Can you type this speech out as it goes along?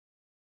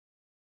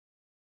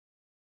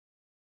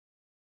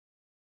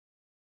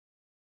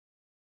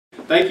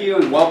Thank you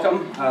and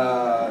welcome.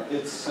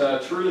 It's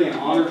truly an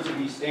honor to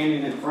be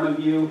standing in front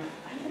of you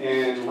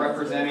and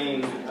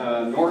representing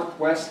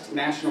Northwest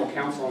National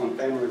Council on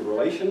Family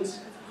Relations.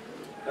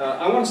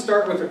 I want to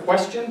start with a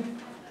question,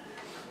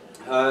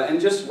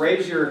 and just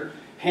raise your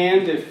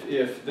hand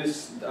if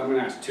this, I'm going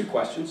to ask two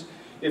questions.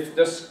 If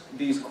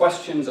these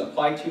questions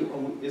apply to you,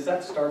 oh, is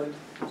that started?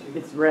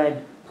 It's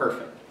red.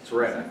 Perfect. It's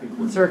red. I think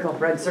we're circle,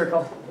 red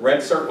circle.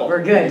 Red circle.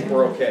 We're good.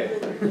 We're okay.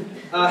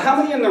 How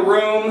many in the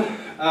room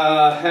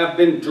have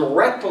been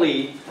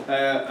directly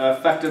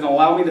affected,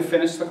 allow me to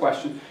finish the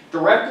question,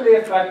 directly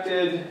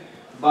affected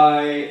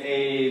by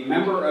a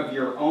member of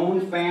your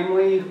own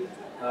family,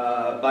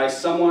 by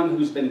someone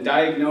who's been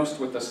diagnosed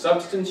with a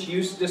substance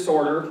use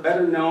disorder,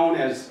 better known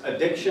as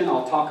addiction?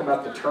 I'll talk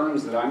about the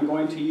terms that I'm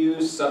going to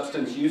use,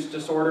 substance use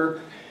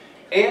disorder,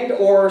 and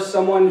or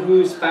someone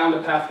who's found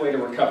a pathway to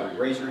recovery.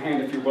 Raise your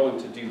hand if you're willing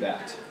to do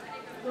that.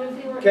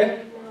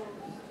 Okay?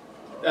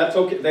 That's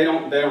okay. They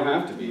don't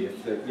have to be.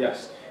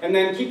 Yes. And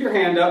then keep your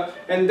hand up.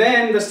 And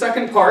then the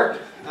second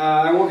part,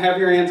 I won't have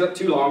your hands up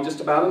too long,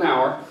 just about an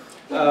hour.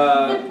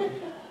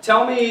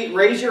 Tell me,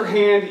 raise your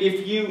hand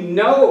if you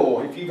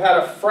know, if you've had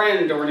a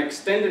friend or an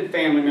extended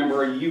family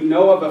member, or you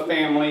know of a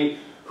family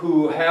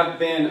who have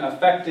been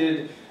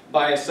affected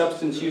by a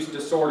substance use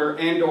disorder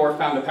and or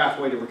found a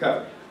pathway to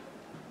recovery.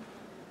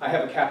 I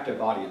have a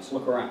captive audience.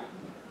 Look around.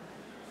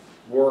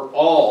 We're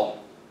all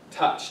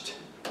touched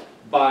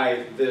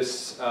by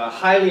this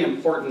highly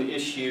important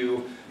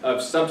issue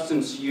of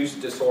substance use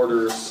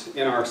disorders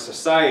in our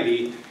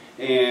society,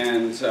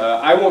 and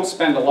I won't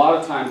spend a lot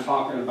of time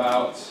talking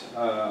about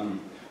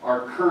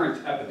our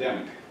current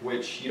epidemic,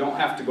 which you don't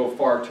have to go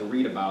far to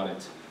read about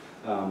it,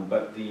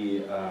 but the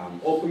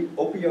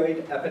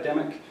opioid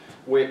epidemic,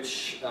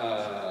 which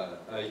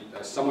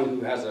someone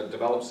who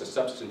develops a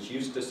substance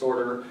use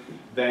disorder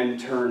then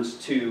turns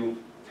to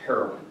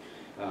heroin.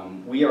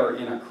 We are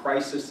in a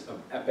crisis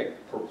of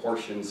epic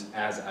proportions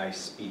as I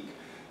speak.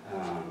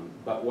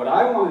 But what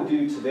I want to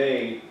do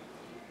today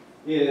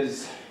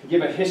is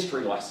give a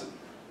history lesson.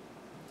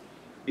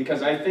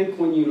 Because I think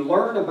when you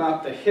learn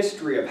about the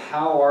history of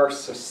how our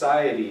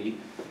society,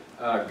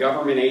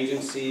 government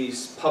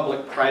agencies,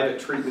 public-private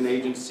treatment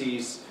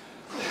agencies,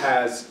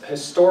 has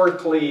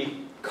historically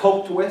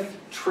coped with,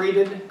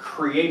 treated,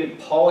 created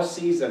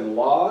policies and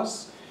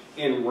laws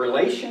in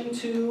relation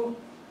to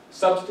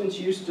substance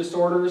use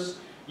disorders,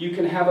 you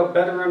can have a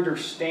better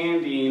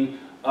understanding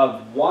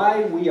of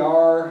why we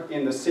are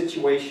in the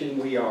situation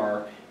we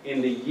are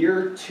in the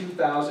year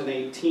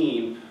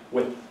 2018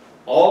 with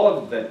all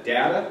of the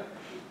data,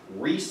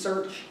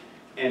 research,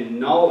 and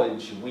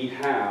knowledge we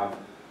have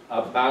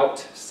about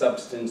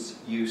substance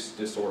use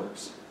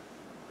disorders.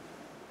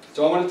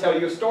 So I want to tell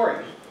you a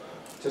story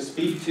to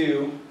speak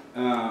to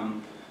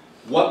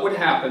what would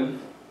happen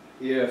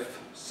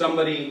if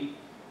somebody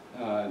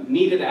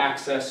needed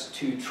access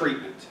to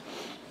treatment.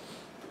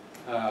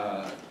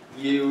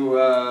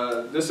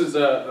 This is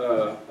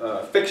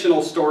a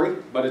fictional story,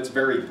 but it's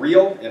very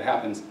real. It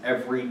happens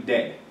every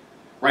day.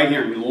 Right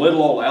here in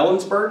little old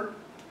Ellensburg,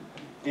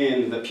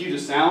 in the Puget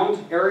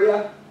Sound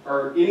area,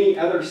 or any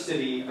other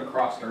city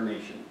across our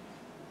nation.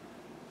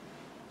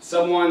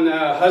 Someone,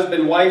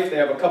 husband, wife, they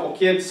have a couple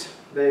kids,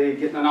 they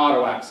get in an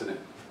auto accident.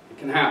 It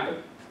can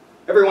happen.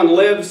 Everyone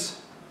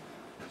lives,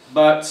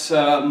 but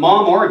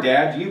mom or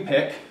dad, you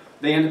pick,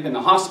 they end up in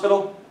the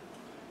hospital,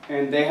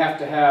 and they have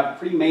to have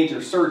pretty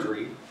major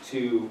surgery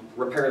to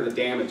repair the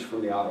damage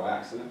from the auto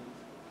accident.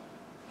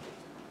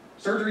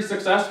 Surgery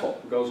successful,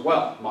 goes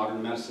well.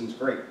 Modern medicine's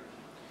great.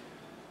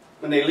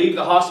 When they leave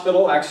the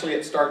hospital, actually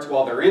it starts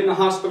while they're in the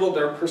hospital,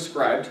 they're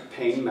prescribed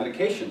pain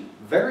medication.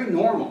 Very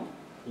normal.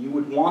 You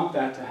would want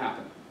that to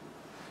happen.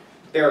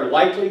 They're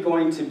likely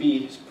going to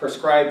be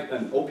prescribed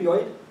an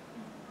opioid,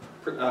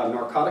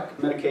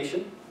 narcotic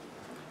medication.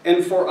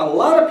 And for a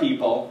lot of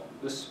people,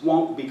 this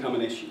won't become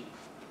an issue.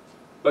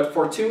 But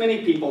for too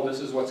many people, this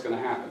is what's going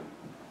to happen.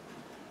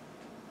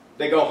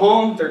 They go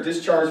home, they're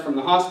discharged from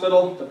the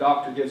hospital, the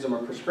doctor gives them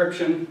a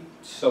prescription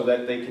so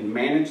that they can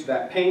manage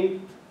that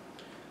pain.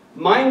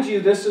 Mind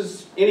you, this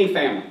is any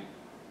family.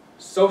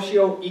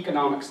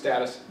 Socioeconomic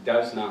status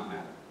does not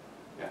matter.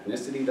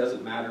 Ethnicity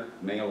doesn't matter,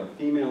 male or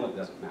female, it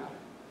doesn't matter.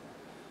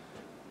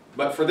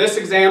 But for this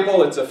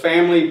example, it's a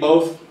family,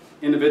 both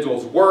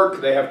individuals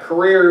work, they have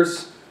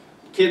careers,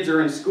 kids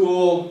are in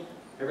school,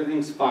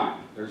 everything's fine.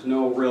 There's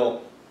no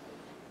real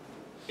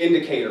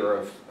indicator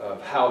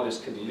of how this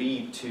could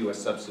lead to a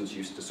substance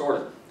use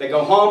disorder. They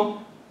go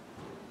home,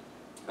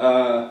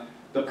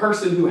 the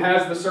person who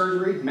has the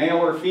surgery, male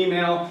or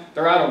female,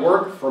 they're out of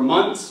work for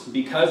months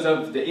because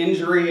of the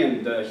injury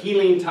and the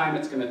healing time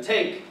it's going to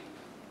take.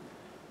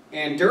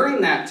 And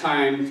during that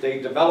time, they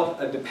develop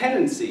a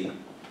dependency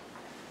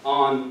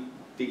on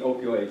the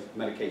opioid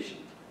medication.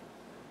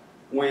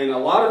 When a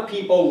lot of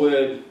people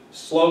would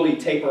slowly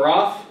taper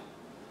off,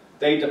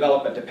 they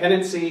develop a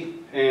dependency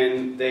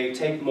and they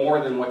take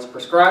more than what's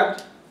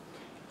prescribed.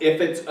 If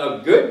it's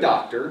a good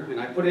doctor, and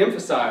I put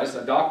emphasize,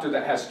 a doctor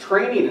that has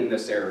training in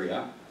this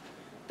area,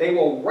 they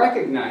will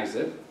recognize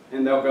it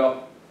and they'll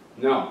go,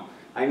 no,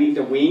 I need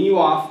to wean you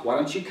off. Why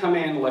don't you come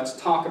in, let's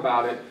talk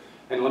about it,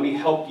 and let me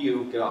help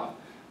you get off.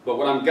 But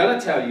what I'm going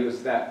to tell you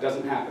is that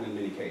doesn't happen in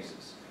many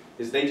cases,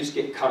 is they just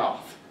get cut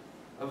off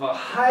of a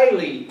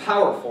highly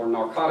powerful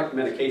narcotic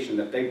medication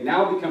that they've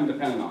now become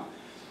dependent on.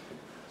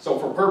 So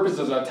for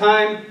purposes of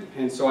time,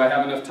 and so I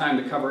have enough time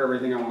to cover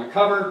everything I want to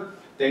cover,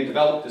 they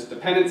develop this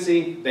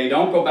dependency. They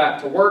don't go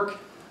back to work.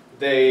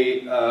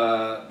 They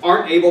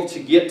aren't able to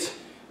get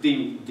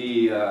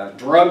the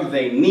drug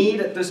they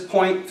need at this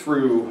point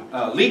through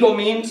legal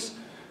means,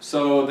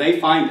 so they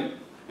find it.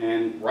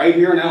 And right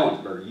here in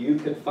Ellensburg, you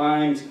could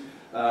find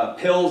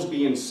pills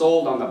being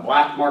sold on the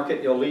black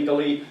market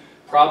illegally,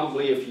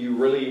 probably if you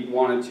really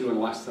wanted to,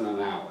 in less than an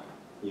hour.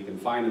 You can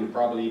find them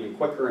probably even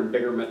quicker in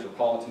bigger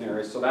metropolitan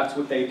areas, so that's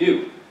what they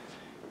do.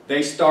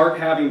 They start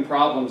having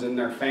problems in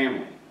their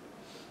family.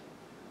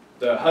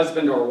 The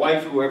husband or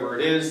wife, whoever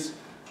it is,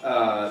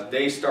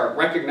 they start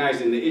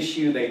recognizing the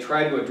issue, they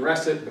try to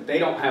address it, but they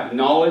don't have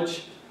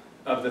knowledge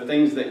of the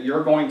things that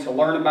you're going to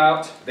learn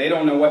about. They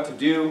don't know what to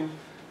do.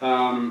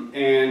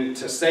 And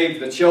to save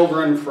the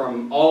children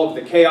from all of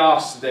the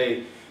chaos,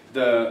 the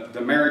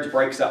marriage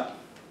breaks up.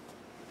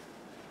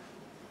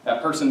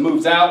 That person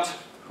moves out,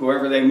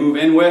 whoever they move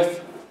in with,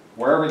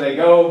 wherever they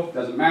go,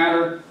 doesn't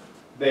matter.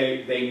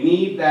 They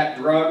need that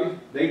drug.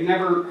 They've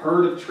never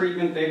heard of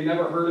treatment. They've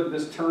never heard of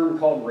this term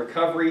called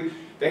recovery.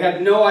 They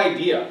had no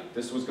idea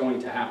this was going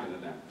to happen to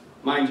them.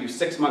 Mind you,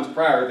 6 months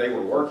prior, they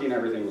were working,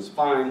 everything was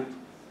fine.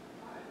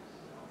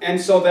 And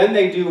so then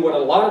they do what a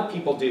lot of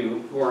people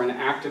do who are in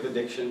active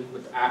addiction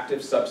with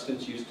active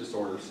substance use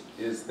disorders,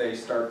 is they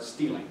start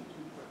stealing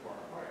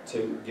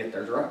to get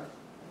their drug,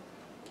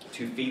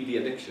 to feed the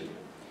addiction.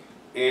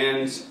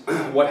 And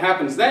what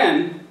happens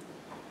then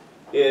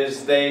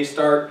is they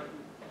start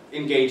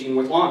engaging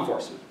with law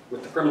enforcement,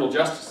 with the criminal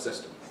justice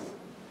system.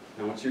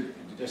 Now I want you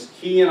to just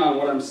key in on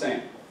what I'm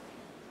saying.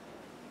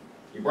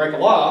 You break a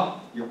law,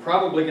 you're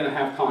probably going to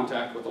have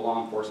contact with a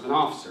law enforcement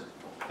officer.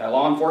 That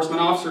law enforcement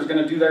officer is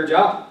going to do their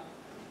job.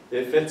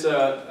 If it's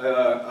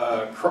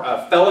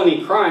a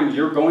felony crime,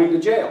 you're going to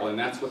jail, and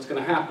that's what's going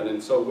to happen.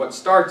 And so what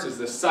starts is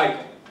this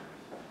cycle.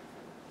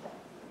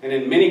 And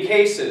in many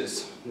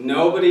cases,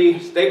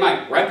 they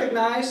might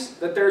recognize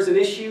that there's an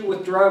issue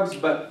with drugs,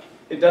 but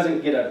it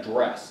doesn't get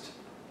addressed.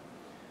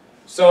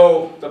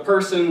 So the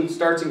person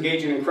starts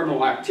engaging in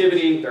criminal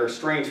activity, they're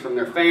estranged from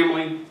their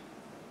family,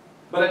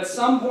 but at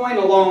some point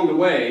along the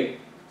way,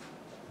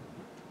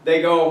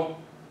 they go,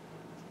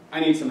 I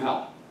need some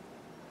help.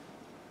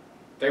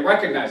 They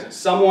recognize it.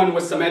 Someone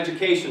with some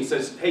education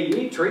says, hey, you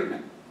need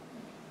treatment.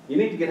 You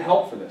need to get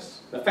help for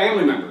this. The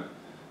family member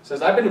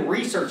says, I've been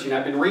researching,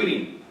 I've been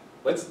reading.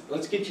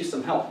 Let's get you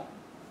some help.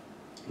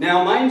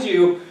 Now, mind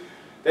you,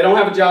 they don't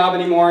have a job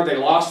anymore, they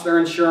lost their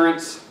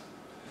insurance,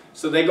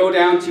 so they go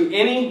down to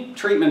any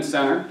treatment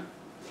center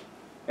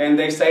and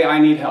they say, I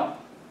need help.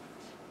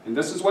 And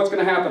this is what's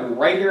going to happen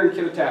right here in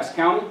Kittitas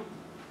County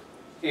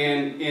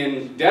and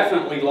in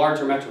definitely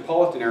larger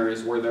metropolitan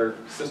areas where their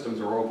systems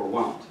are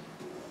overwhelmed.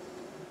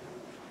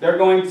 They're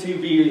going to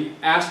be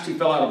asked to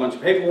fill out a bunch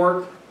of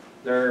paperwork.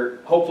 They're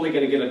hopefully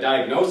going to get a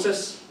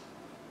diagnosis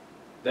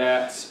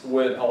that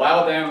would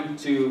allow them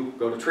to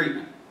go to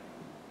treatment.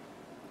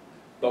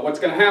 But what's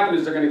going to happen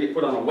is they're going to get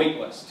put on a wait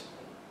list.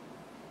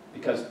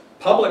 Because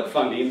public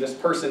funding, this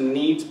person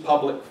needs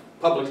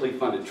publicly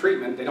funded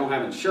treatment. They don't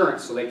have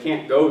insurance, so they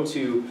can't go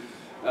to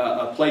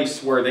a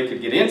place where they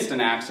could get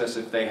instant access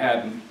if they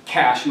had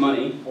cash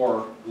money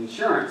or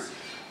insurance.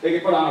 They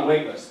get put on a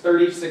wait list,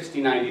 30, 60,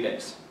 90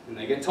 days. And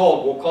they get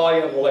told, we'll call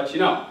you, we'll let you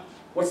know.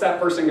 What's that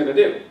person going to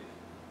do?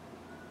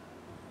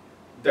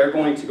 They're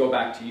going to go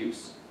back to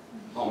use,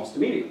 almost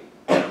immediately.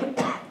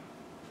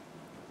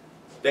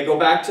 They go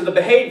back to the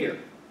behavior,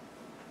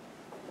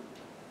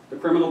 the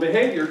criminal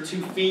behavior,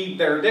 to feed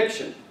their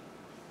addiction.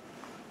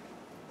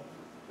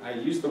 I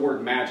use the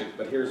word magic,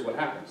 but here's what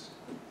happens.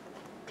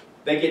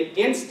 They get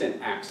instant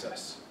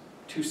access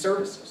to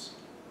services.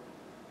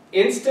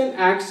 Instant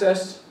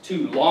access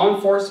to law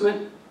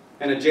enforcement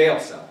and a jail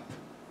cell.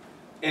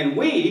 And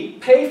we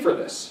pay for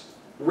this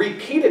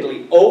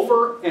repeatedly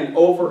over and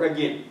over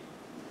again,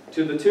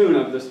 to the tune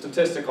of the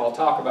statistic I'll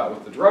talk about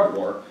with the drug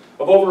war,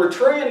 of over $1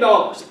 trillion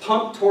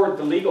pumped toward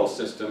the legal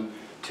system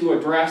to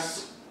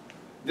address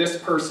this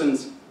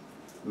person's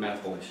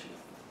medical issue.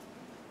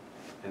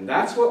 And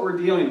that's what we're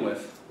dealing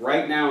with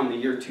right now in the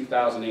year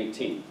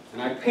 2018.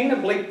 And I paint a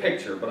bleak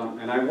picture,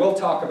 and I will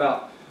talk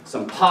about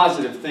some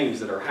positive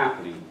things that are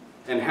happening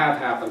and have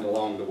happened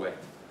along the way.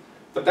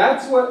 But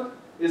that's what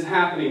is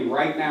happening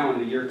right now in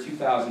the year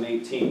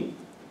 2018,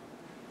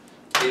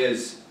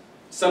 is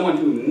someone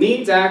who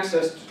needs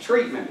access to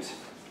treatment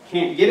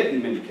can't get it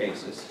in many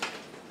cases,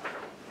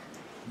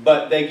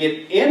 but they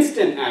get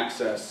instant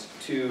access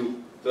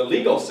to the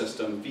legal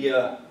system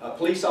via a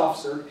police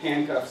officer,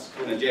 handcuffs,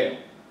 and a jail.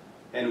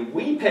 And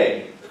we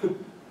pay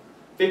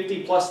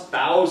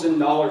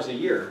 $50,000+ a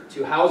year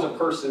to house a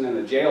person in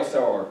a jail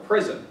cell or a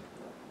prison,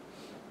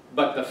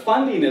 but the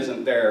funding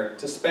isn't there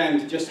to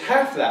spend just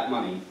half that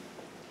money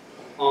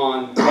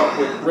on what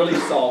would really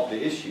solve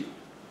the issue.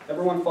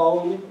 Everyone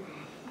follow me?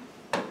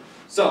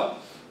 So,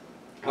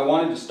 I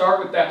wanted to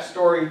start with that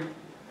story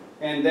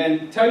and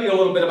then tell you a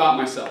little bit about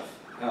myself.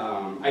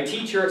 I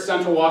teach here at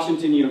Central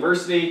Washington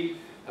University.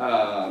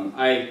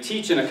 I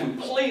teach in a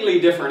completely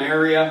different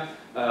area.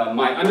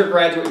 My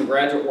undergraduate and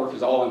graduate work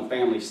is all in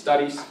family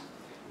studies,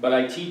 but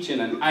I teach in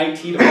an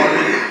IT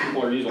department.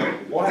 People are usually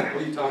like, what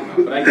are you talking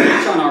about? But I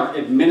teach on our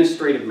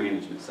administrative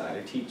management side.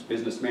 I teach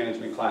business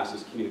management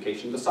classes,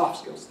 communication, the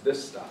soft skills,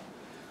 this stuff.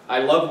 I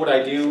love what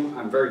I do.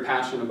 I'm very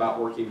passionate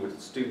about working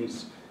with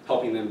students,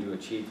 helping them to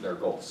achieve their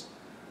goals.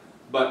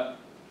 But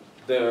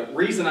the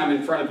reason I'm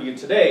in front of you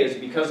today is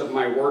because of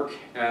my work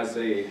as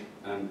an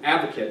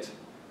advocate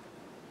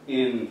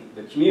in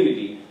the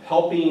community,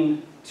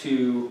 helping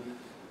to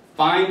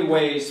find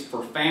ways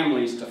for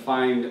families to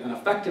find an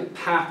effective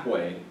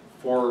pathway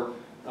for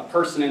a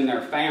person in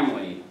their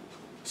family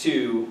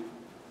to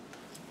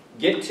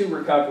get to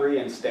recovery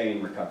and stay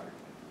in recovery.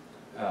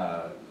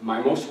 My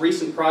most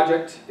recent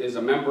project is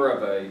a member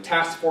of a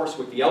task force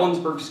with the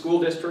Ellensburg School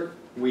District.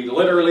 We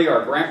literally,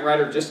 our grant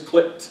writer just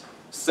clicked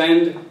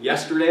send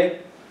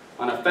yesterday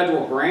on a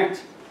federal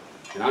grant,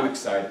 and I'm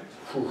excited.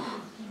 Whew.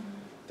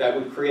 That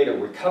would create a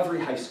recovery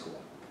high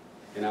school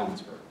in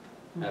Ellensburg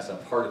as a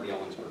part of the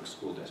Ellensburg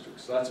School District.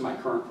 So that's my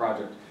current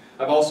project.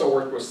 I've also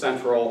worked with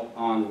Central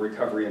on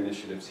recovery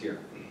initiatives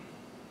here.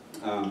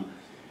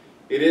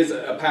 It is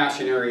a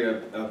passion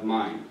area of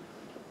mine.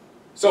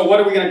 So what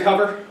are we going to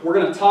cover? We're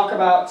going to talk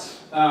about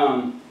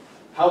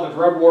how the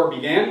drug war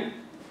began.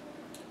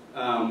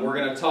 We're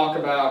going to talk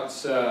about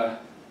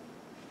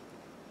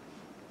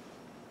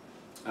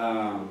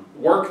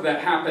work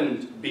that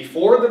happened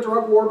before the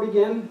drug war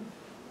began,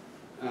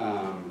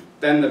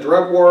 then the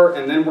drug war,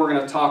 and then we're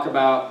going to talk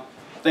about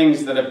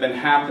things that have been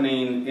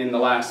happening in the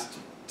last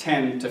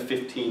 10 to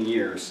 15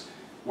 years,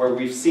 where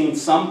we've seen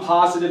some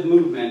positive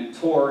movement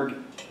toward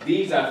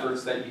these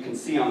efforts that you can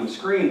see on the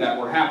screen that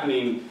were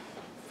happening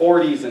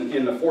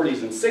in the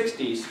 40s and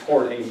 60s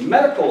toward a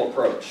medical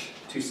approach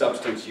to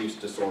substance use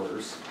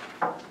disorders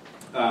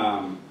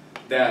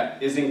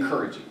that is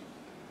encouraging.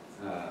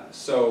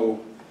 So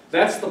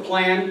that's the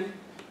plan,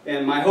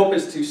 and my hope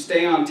is to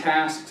stay on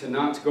task, to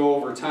not to go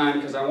over time,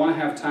 because I want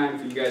to have time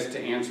for you guys to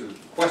answer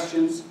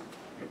questions.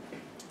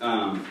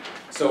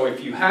 So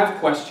if you have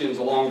questions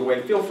along the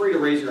way, feel free to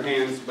raise your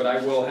hands, but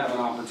I will have an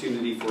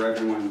opportunity for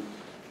everyone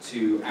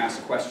to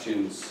ask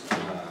questions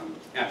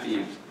at the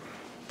end.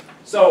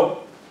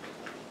 So,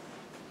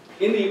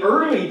 in the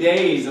early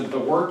days of the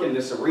work in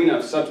this arena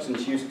of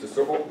substance use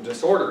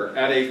disorder,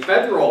 at a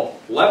federal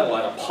level,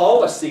 at a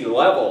policy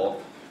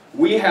level,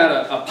 we had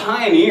a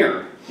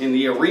pioneer in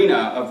the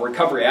arena of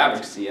recovery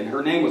advocacy, and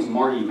her name was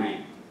Marty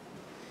Mann.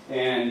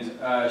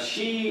 And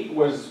she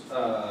was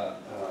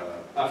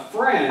a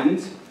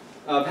friend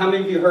of, how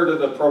many of you heard of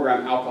the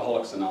program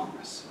Alcoholics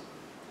Anonymous?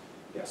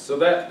 Yes, so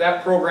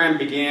that program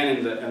began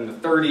in the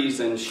 30s,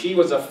 and she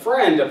was a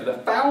friend of the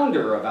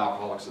founder of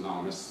Alcoholics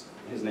Anonymous.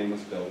 His name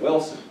was Bill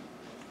Wilson.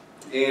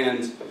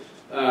 And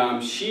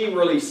she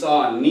really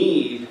saw a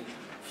need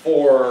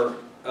for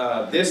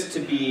this to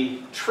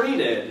be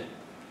treated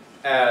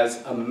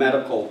as a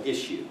medical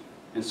issue.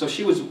 And so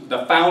she was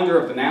the founder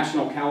of the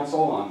National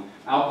Council on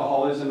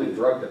Alcoholism and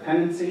Drug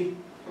Dependency.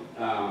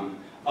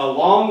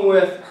 Along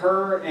with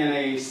her and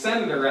a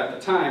senator at the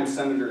time,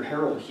 Senator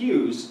Harold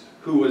Hughes,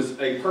 who was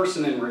a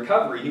person in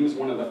recovery. He was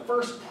one of the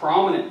first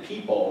prominent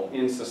people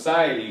in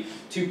society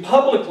to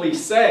publicly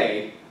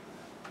say,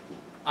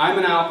 I'm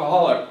an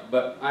alcoholic,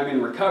 but I'm in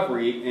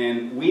recovery,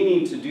 and we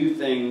need to do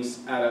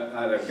things at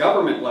a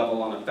government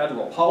level, on a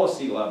federal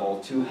policy level,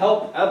 to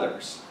help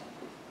others.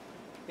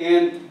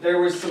 And there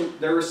were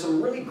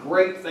some really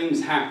great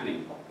things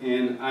happening,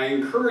 and I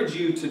encourage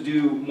you to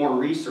do more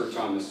research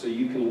on this so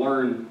you can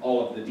learn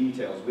all of the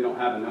details. We don't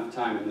have enough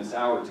time in this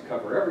hour to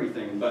cover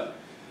everything, but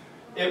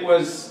it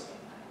was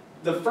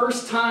the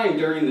first time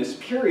during this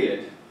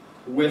period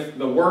with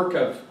the work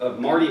of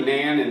Marty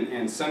Mann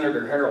and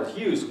Senator Harold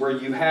Hughes, where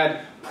you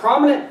had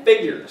prominent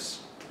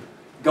figures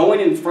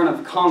going in front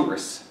of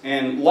Congress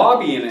and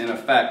lobbying, in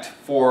effect,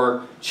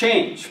 for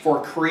change,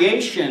 for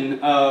creation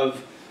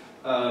of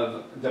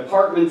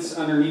departments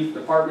underneath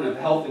Department of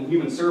Health and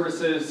Human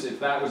Services,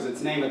 if that was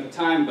its name at the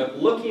time, but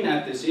looking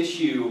at this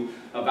issue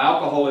of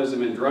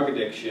alcoholism and drug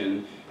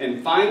addiction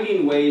and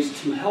finding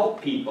ways to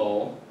help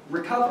people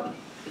recover.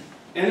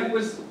 And it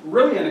was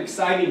really an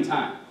exciting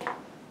time.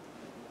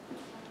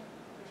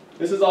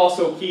 This is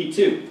also key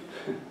too.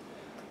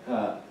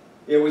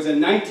 It was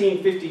in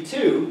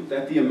 1952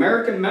 that the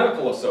American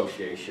Medical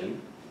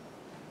Association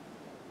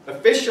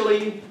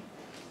officially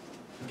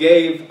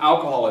gave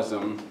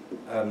alcoholism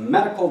a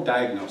medical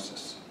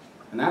diagnosis,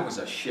 and that was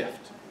a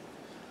shift.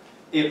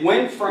 It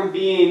went from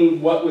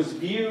being what was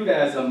viewed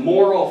as a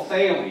moral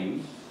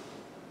failing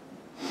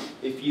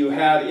if you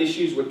had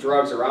issues with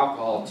drugs or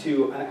alcohol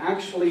to an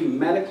actually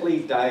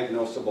medically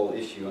diagnosable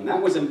issue. And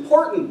that was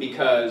important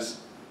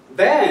because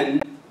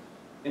then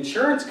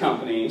insurance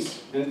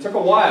companies, and it took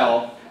a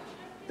while,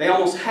 they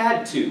almost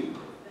had to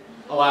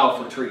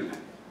allow for treatment.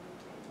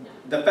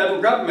 The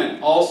federal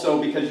government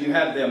also, because you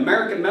had the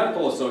American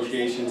Medical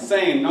Association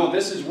saying, no,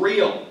 this is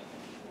real.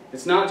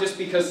 It's not just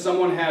because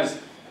someone has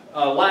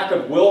a lack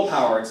of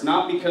willpower. It's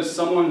not because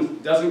someone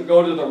doesn't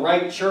go to the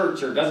right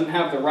church or doesn't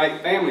have the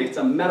right family. It's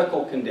a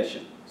medical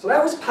condition. So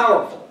that was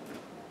powerful.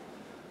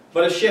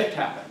 But a shift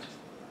happened.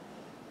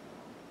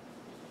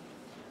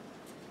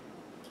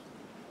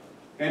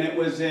 And it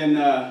was in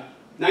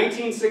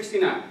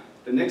 1969,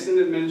 the Nixon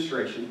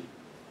administration.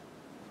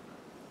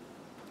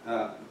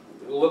 A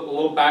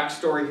little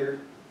backstory here.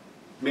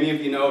 Many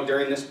of you know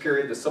during this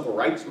period the civil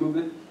rights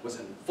movement was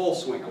in full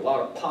swing. A lot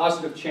of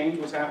positive change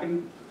was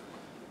happening.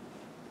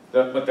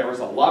 But there was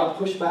a lot of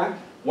pushback.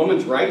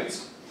 Women's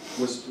rights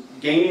was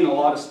gaining a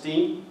lot of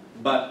steam.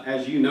 But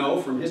as you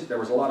know from history, there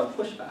was a lot of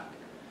pushback.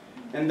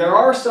 And there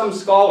are some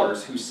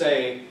scholars who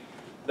say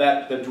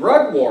that the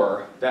drug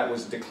war that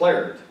was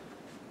declared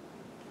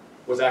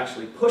was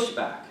actually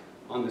pushback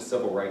on the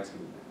civil rights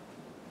movement.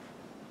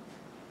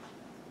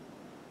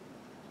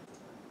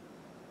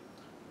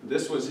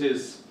 This was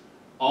his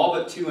all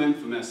but too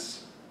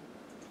infamous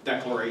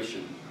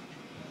declaration.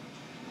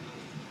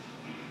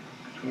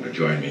 You want to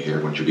join me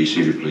here? Won't you be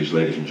seated, please,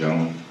 ladies and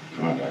gentlemen?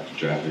 Come on, Dr.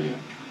 Jaffe.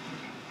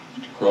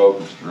 Mr. Crow,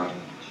 Mr. Rudd.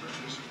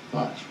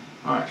 Fine.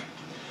 All right.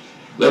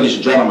 Ladies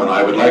and gentlemen,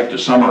 I would like to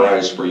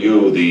summarize for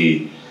you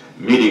the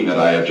meeting that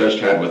I have just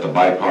had with the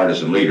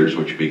bipartisan leaders,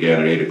 which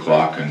began at 8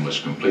 o'clock and was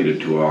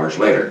completed 2 hours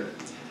later.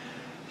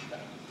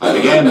 I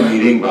began the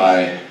meeting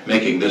by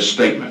making this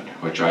statement,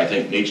 which I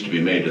think needs to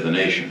be made to the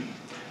nation.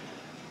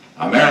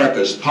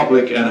 America's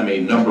public enemy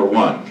number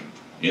one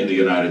in the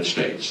United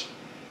States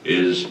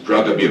is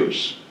drug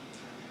abuse.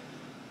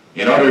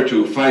 In order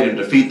to fight and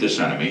defeat this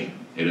enemy,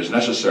 it is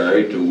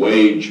necessary to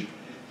wage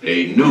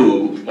a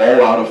new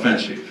all-out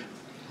offensive.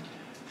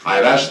 I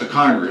have asked the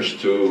Congress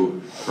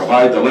to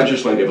provide the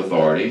legislative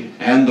authority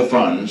and the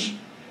funds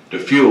to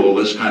fuel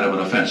this kind of an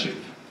offensive.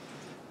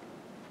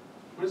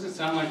 What does it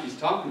sound like he's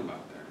talking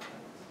about there?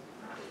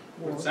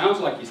 What it sounds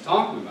like he's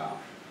talking about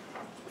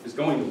is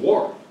going to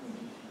war.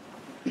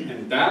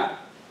 And that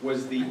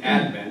was the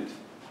advent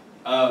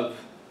of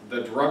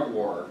the drug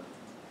war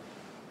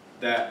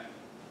that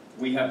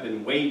we have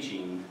been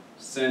waging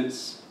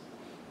since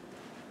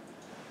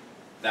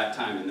that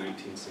time in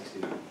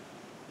 1969.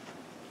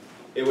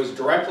 It was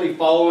directly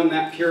following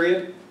that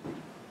period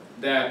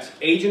that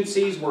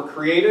agencies were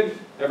created.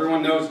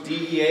 Everyone knows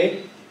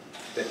DEA.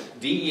 That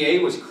DEA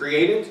was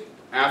created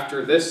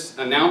after this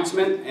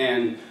announcement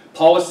and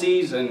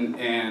policies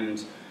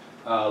and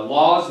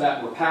laws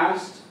that were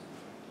passed.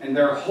 And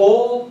their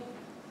whole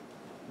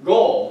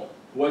goal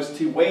was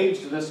to wage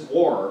this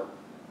war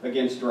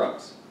against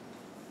drugs.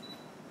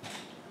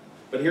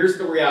 But here's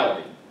the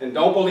reality, and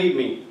don't believe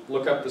me,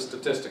 look up the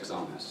statistics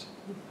on this,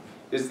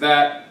 is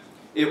that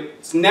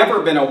it's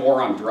never been a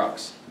war on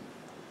drugs.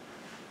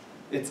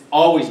 It's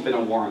always been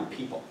a war on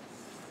people.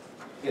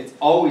 It's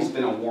always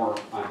been a war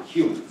on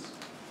humans.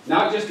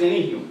 Not just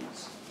any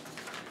humans.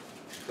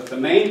 But the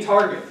main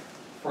target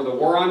for the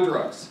war on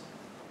drugs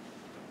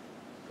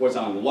was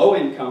on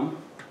low-income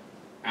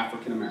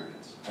African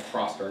Americans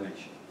across our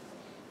nation.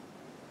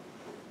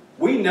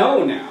 We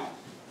know now,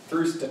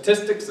 through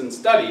statistics and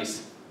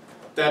studies,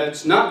 that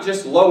it's not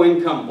just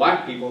low-income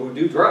black people who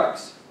do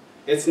drugs.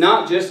 It's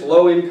not just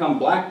low-income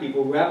black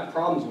people who have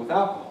problems with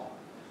alcohol.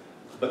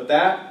 But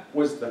that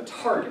was the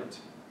target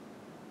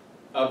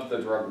of the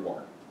drug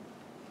war.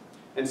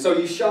 And so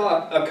you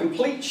saw a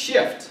complete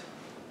shift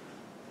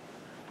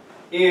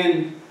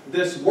in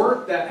this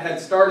work that had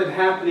started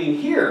happening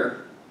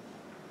here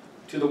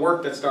to the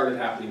work that started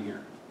happening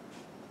here.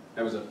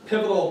 That was a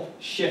pivotal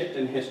shift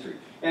in history.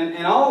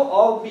 And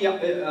I'll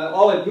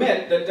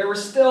admit that there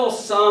was still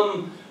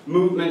some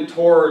movement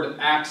toward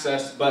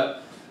access,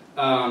 but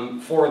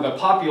for the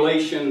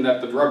population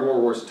that the drug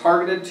war was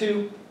targeted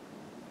to,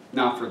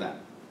 not for them.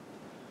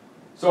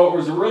 So it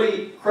was a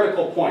really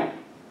critical point.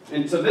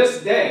 And to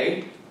this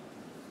day,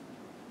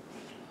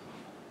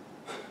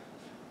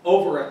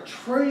 over $1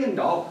 trillion.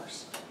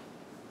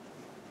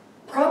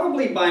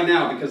 Probably by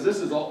now, because this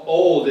is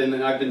old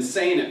and I've been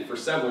saying it for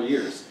several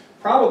years,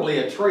 probably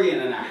 $1.5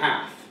 trillion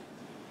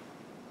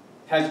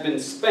has been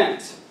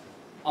spent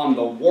on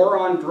the war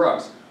on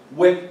drugs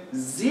with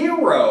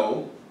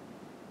zero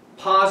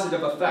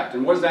positive effect.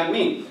 And what does that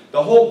mean?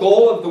 The whole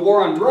goal of the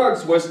war on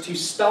drugs was to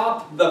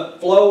stop the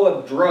flow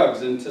of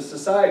drugs into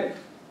society.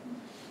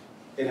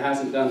 It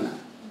hasn't done that.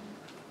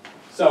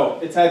 So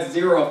it's had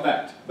zero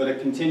effect, but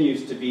it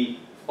continues to be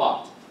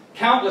fought.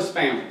 Countless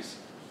families,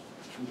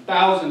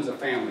 thousands of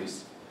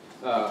families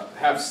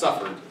have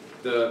suffered.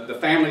 The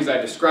families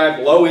I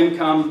described,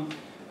 low-income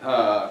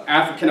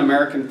African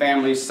American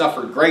families,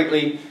 suffered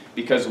greatly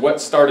because what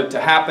started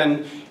to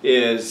happen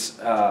is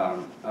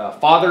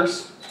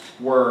fathers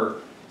were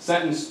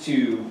sentenced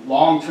to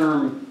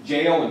long-term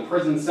jail and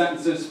prison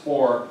sentences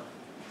for,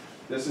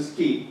 this is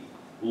key,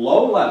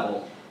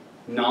 low-level,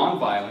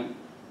 non-violent,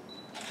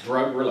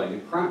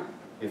 drug-related crime.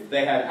 If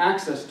they had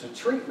access to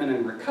treatment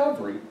and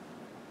recovery,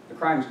 the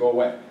crimes go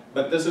away.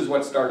 But this is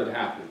what started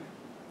happening.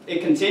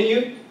 It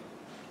continued,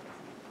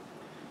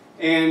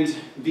 and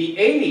the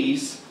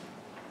 80s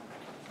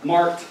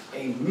marked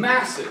a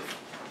massive,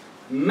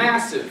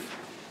 massive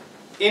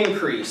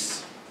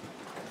increase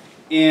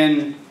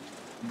in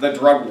the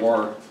drug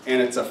war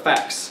and its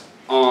effects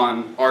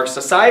on our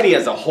society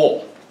as a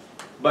whole.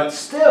 But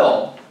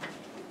still,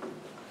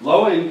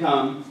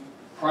 low-income,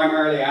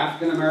 primarily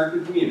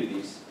African-American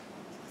communities.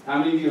 How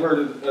many of you heard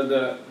of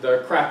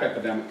the crack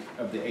epidemic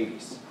of the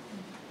 80s?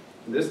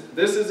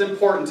 This is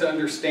important to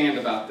understand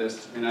about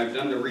this, and I've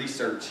done the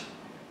research,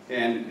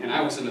 and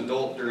I was an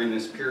adult during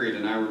this period,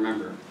 and I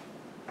remember,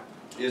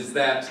 is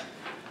that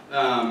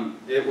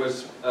it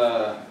was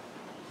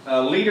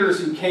leaders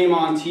who came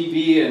on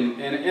TV, and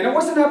it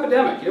was an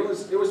epidemic. It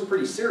was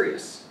pretty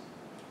serious.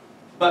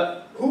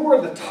 But who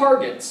were the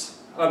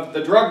targets of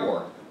the drug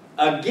war?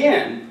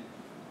 Again,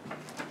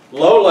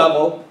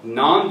 low-level,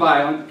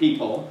 non-violent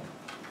people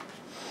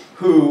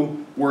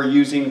who were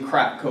using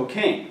crack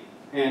cocaine.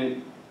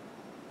 And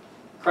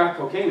crack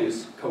cocaine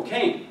is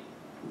cocaine,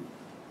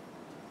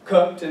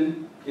 cooked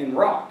in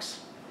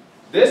rocks.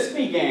 This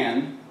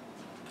began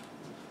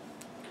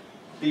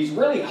these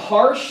really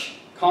harsh,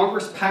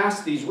 Congress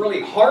passed these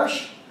really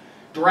harsh,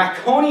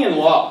 draconian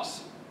laws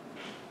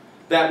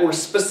that were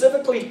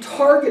specifically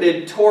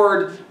targeted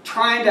toward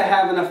trying to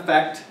have an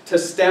effect to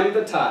stem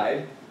the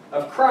tide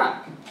of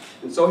crime.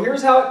 And so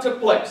here's how it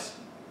took place.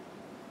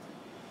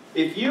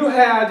 If you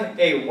had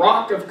a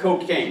rock of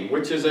cocaine,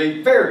 which is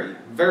a very,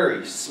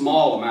 very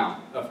small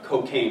amount of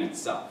cocaine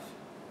itself.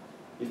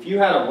 If you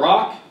had a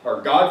rock,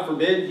 or God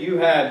forbid, you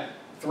had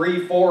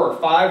 3, 4, or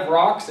 5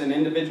 rocks in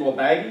individual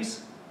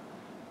baggies,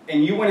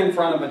 and you went in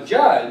front of a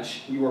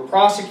judge, you were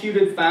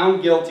prosecuted,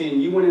 found guilty,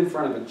 and you went in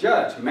front of a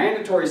judge,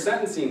 mandatory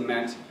sentencing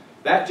meant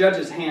that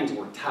judge's hands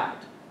were tied.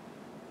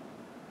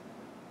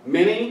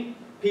 Many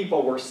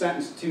people were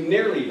sentenced to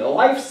nearly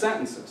life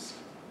sentences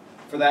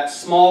for that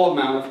small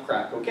amount of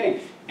crack cocaine.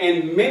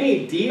 And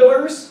many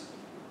dealers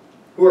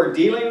who are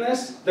dealing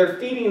this, they're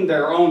feeding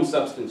their own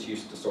substance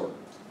use disorder.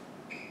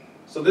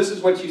 So this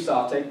is what you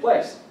saw take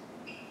place.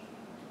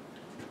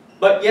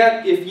 But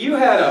yet, if you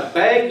had a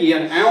baggie,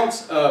 an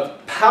ounce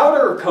of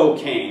powder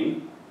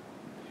cocaine,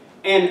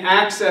 and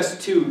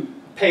access to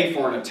pay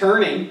for an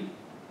attorney,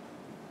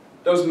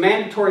 those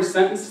mandatory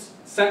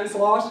sentence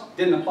laws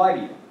didn't apply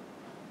to you.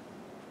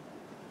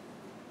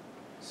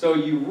 So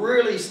you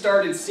really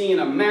started seeing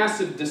a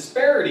massive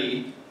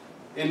disparity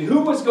in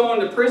who was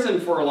going to prison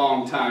for a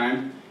long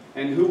time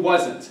and who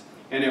wasn't.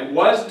 And it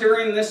was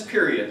during this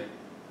period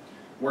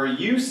where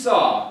you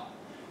saw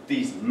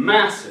these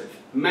massive,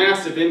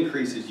 massive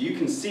increases. You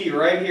can see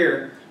right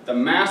here the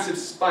massive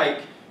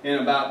spike in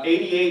about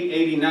 88,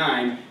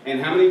 89.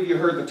 And how many of you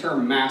heard the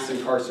term mass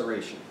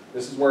incarceration?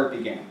 This is where it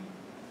began.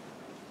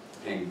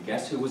 And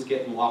guess who was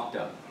getting locked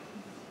up?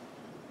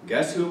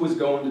 Guess who was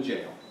going to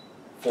jail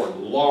for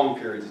long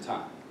periods of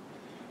time?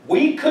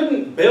 We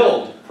couldn't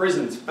build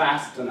prisons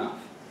fast enough.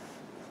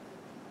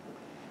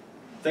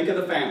 Think of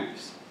the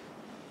families,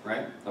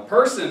 right? A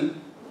person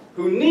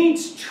who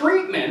needs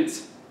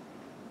treatment,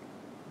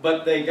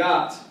 but they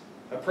got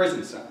a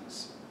prison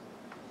sentence.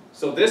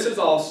 So this is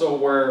also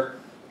where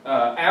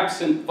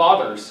absent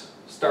fathers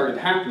started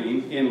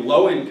happening in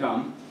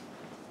low-income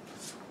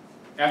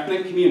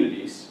ethnic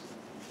communities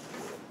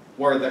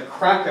where the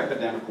crack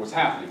epidemic was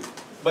happening.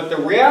 But the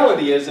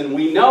reality is, and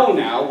we know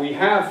now, we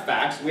have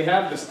facts, we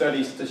have the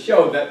studies to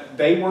show that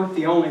they weren't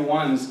the only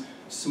ones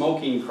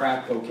smoking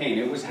crack cocaine.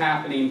 It was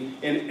happening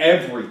in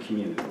every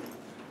community.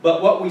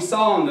 But what we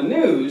saw on the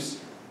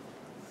news,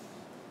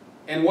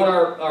 and what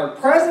our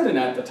president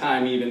at the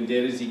time even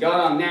did, is he got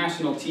on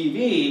national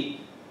TV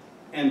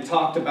and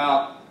talked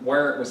about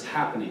where it was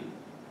happening.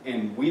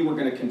 And we were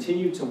going to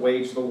continue to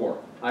wage the war.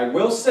 I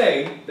will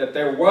say that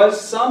there was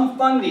some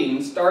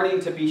funding starting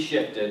to be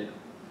shifted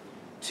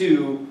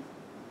to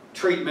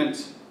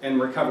treatment and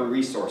recovery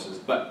resources,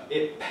 but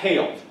it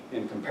paled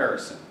in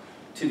comparison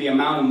to the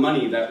amount of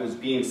money that was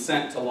being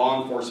sent to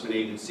law enforcement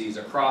agencies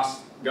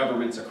across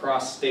governments,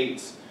 across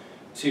states,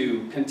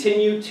 to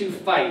continue to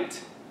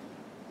fight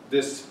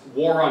this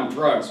war on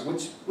drugs,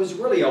 which was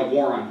really a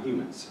war on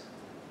humans.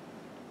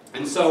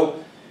 And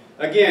so,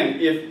 again,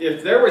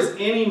 if there was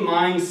any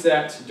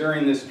mindset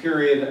during this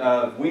period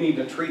of we need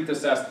to treat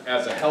this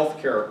as a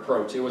healthcare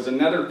approach, it was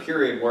another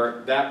period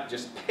where that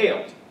just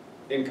paled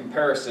in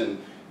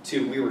comparison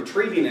to we were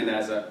treating it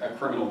as a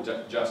criminal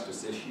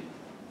justice issue.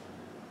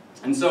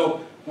 And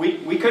so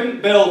we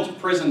couldn't build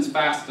prisons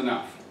fast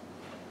enough.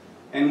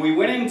 And we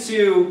went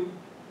into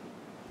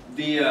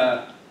the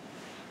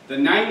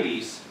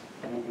 90s.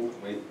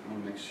 Wait, I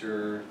want to make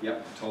sure.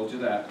 Yep, I told you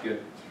that.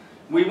 Good.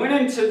 We went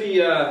into the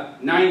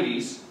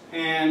 90s,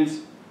 and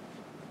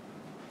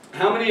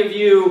how many of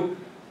you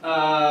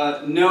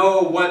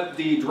know what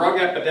the drug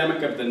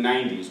epidemic of the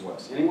 90s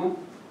was? Anyone?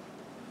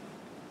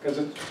 Because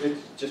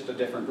it's just a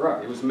different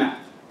drug. It was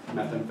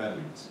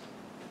methamphetamines.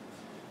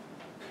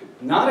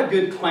 Not a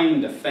good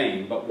claim to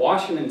fame, but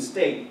Washington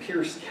State,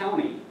 Pierce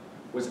County,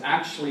 was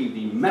actually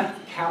the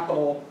meth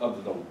capital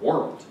of the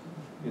world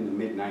in the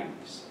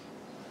mid-90s.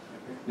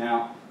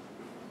 Now,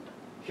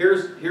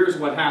 here's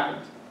what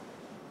happened.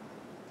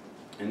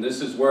 And this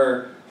is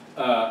where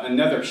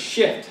another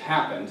shift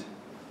happened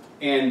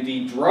And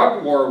the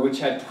drug war, which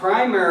had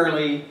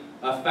primarily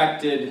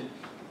affected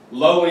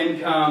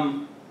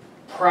low-income,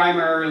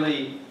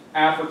 primarily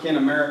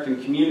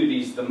African-American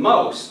communities the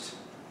most,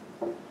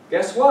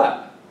 guess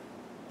what?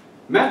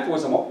 Meth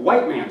was a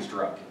white man's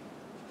drug.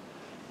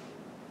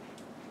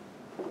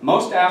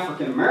 Most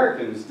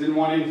African-Americans didn't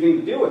want anything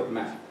to do with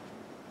meth.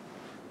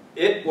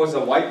 It was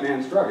a white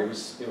man's drug. It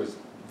was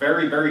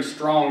very, very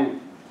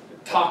strong,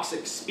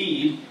 toxic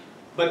speed.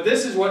 But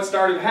this is what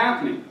started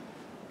happening.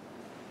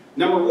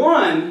 Number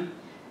one,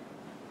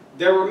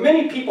 there were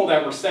many people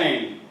that were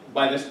saying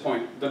by this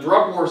point, the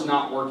drug war is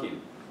not working.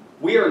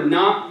 We are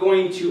not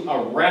going to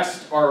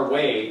arrest our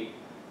way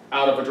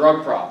out of a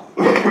drug problem.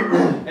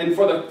 And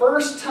for the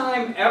first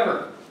time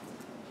ever,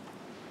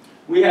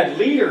 we had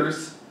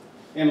leaders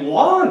in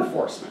law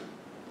enforcement,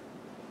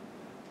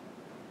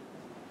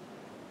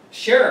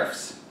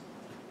 sheriffs,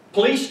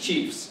 police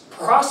chiefs,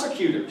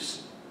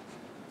 prosecutors,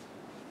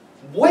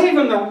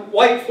 waving the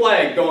white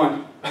flag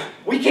going,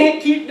 we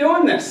can't keep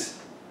doing this.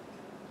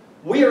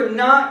 We are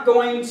not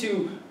going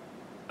to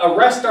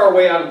arrest our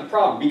way out of the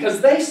problem,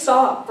 because they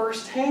saw it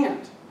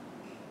firsthand.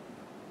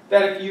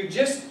 That if you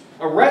just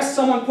arrest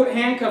someone, put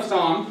handcuffs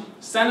on them,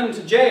 send them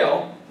to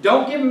jail,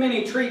 don't give them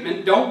any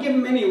treatment, don't give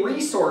them any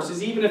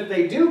resources, even if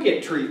they do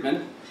get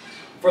treatment,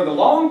 for the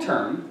long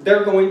term,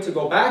 they're going to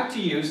go back to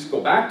use,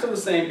 go back to the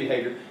same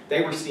behavior.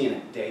 They were seeing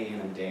it day in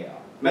and day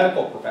out.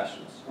 Medical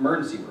professionals,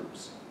 emergency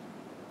rooms.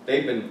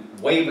 They've been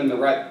waving the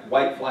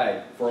white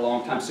flag for a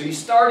long time. So you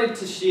started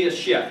to see a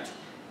shift.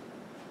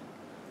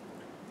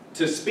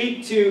 To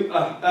speak to,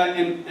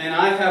 and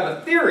I have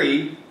a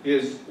theory,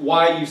 is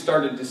why you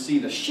started to see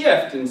the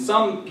shift in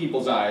some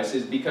people's eyes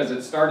is because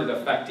it started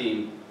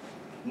affecting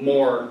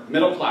more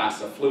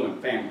middle-class,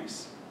 affluent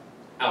families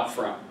out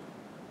front.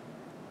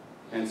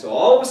 And so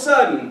all of a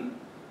sudden,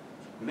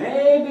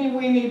 maybe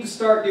we need to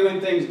start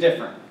doing things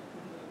different.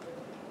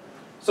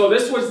 So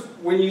this was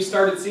when you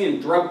started seeing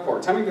drug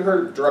courts. How many of you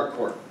heard of drug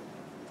court?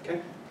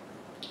 Okay.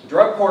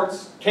 Drug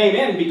courts came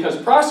in because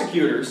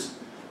prosecutors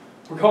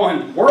were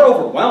going, we're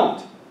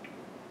overwhelmed.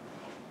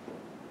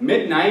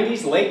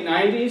 Mid-90s, late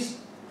 90s,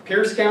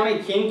 Pierce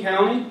County, King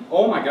County,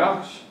 oh my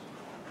gosh.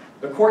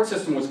 The court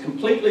system was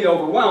completely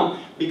overwhelmed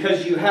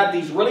because you had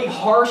these really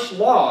harsh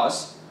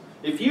laws.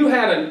 If you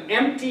had an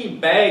empty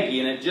baggie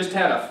and it just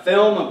had a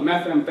film of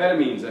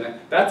methamphetamines in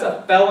it, that's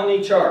a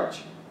felony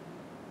charge.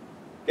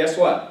 Guess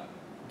what?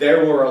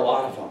 There were a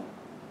lot of them,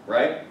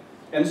 right?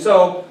 And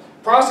so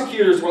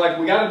prosecutors were like,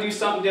 we got to do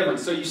something different.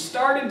 So you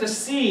started to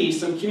see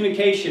some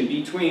communication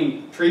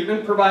between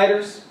treatment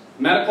providers,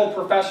 medical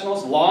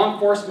professionals, law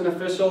enforcement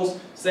officials,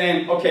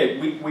 saying, okay,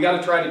 we got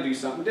to try to do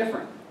something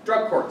different.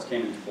 Drug courts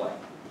came into play.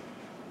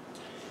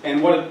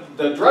 And what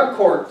the drug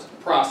court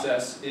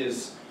process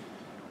is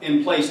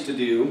in place to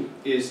do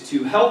is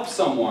to help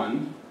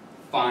someone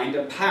find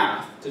a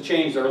path to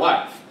change their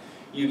life.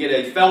 You get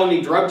a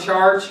felony drug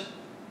charge.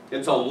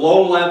 It's a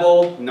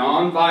low-level,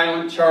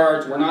 non-violent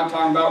charge. We're not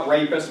talking about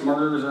rapists,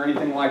 murderers, or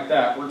anything like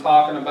that. We're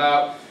talking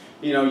about,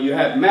 you know, you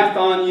had meth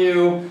on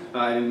you.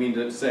 I didn't mean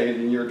to say it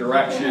in your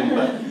direction,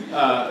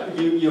 but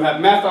you had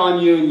meth on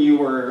you and you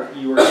were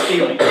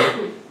stealing,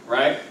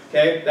 right?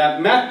 Okay,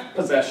 that meth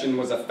possession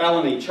was a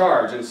felony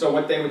charge, and so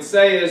what they would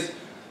say is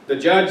the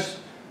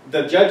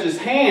judge's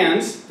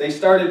hands.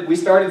 We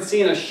started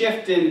seeing a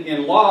shift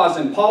in laws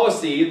and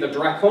policy. The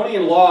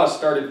draconian laws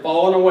started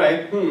falling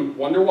away.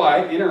 Wonder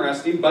why?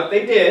 Interesting, but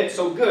they did,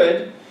 so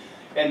good.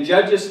 And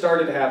judges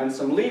started having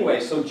some leeway.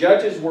 So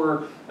judges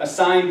were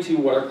assigned to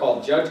what are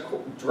called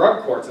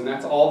drug courts, and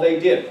that's all they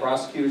did.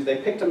 Prosecutors, they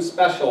picked them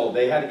special.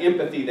 They had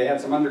empathy. They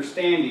had some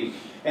understanding.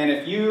 And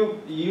if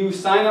you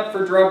sign up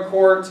for drug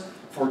court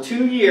for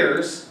 2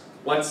 years,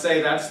 let's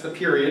say that's the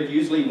period,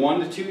 usually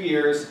 1 to 2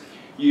 years,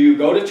 you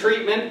go to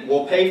treatment,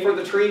 we'll pay for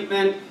the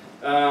treatment,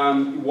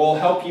 we'll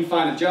help you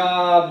find a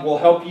job, we'll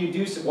help you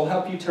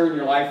turn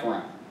your life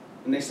around.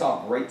 And they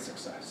saw great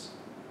success.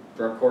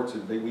 Drug courts,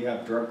 we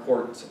have drug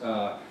courts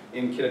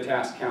in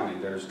Kittitas County.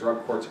 There's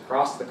drug courts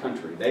across the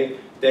country.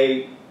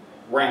 They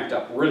ramped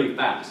up really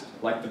fast,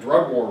 like the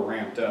drug war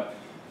ramped up.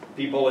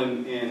 People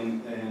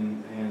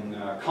in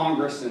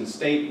Congress and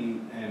state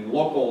and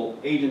local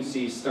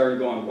agencies started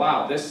going,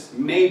 wow, this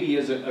maybe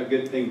is a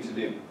good thing to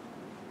do.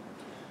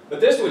 But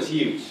this was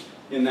huge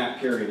in that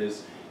period,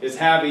 is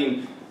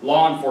having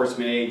law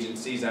enforcement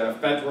agencies at a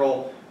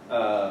federal,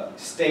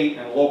 state,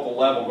 and local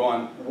level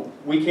going,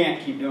 we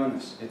can't keep doing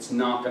this. It's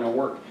not going to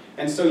work.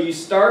 And so you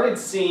started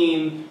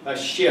seeing a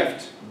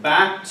shift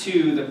back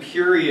to the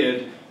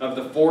period of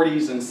the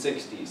 40s and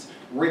 60s.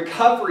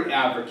 Recovery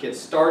advocates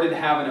started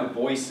having a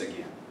voice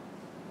again.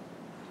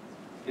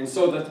 And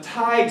so the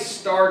tide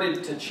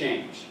started to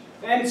change.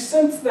 And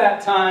since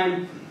that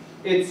time,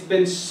 it's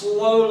been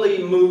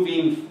slowly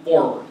moving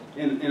forward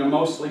in a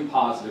mostly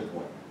positive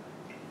way.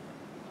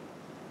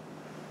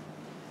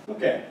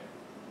 Okay.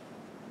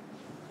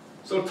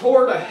 So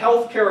toward a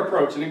healthcare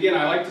approach, and again,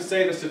 I like to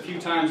say this a few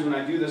times when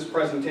I do this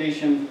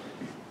presentation,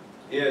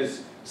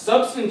 is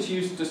substance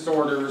use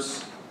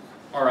disorders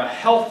are a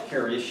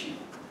healthcare issue.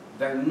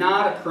 They're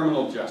not a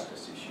criminal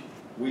justice issue.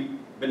 We've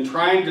been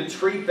trying to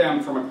treat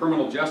them from a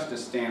criminal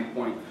justice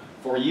standpoint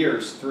for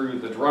years through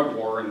the drug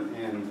war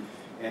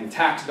and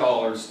tax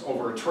dollars,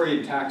 over $1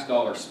 trillion tax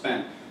dollars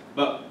spent.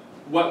 But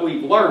what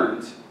we've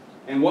learned,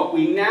 and what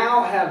we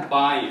now have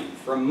buy-in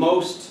from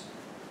most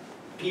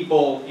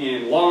people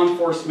in law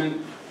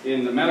enforcement,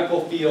 in the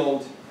medical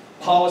field,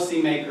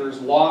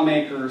 policymakers,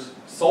 lawmakers,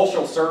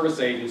 social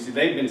service agencies,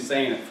 they've been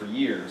saying it for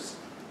years,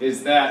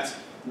 is that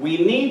we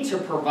need to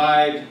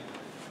provide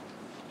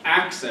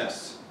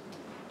access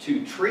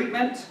to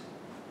treatment,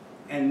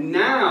 and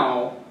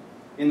now,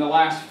 in the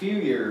last few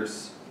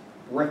years,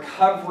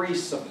 recovery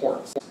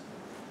supports.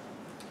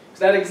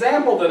 That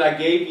example that I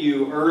gave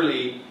you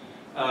early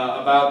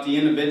about the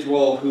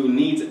individual who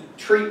needs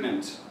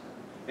treatment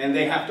and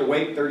they have to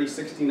wait 30,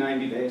 60,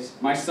 90 days.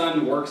 My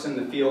son works in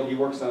the field. He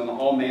works on an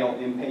all-male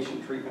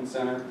inpatient treatment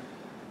center,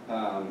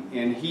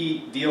 and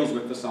he deals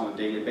with this on a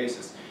daily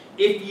basis.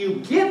 If you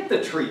get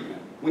the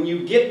treatment, when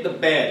you get the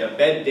bed, a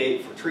bed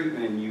date for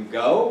treatment, and you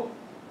go,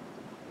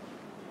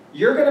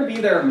 you're going to be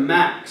there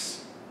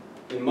max,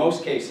 in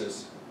most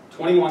cases,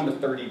 21 to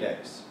 30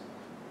 days.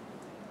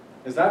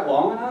 Is that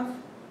long enough?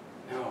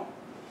 No.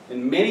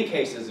 In many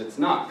cases, it's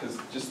not, because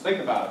just think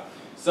about it.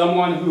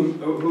 Someone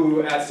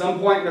who at some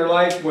point in their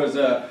life was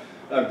a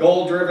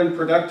goal-driven,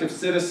 productive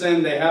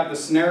citizen, they have the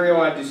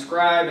scenario I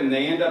described, and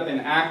they end up in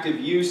active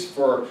use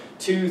for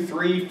 2,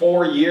 3,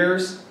 4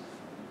 years.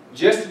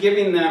 Just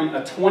giving them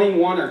a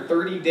 21 or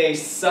 30-day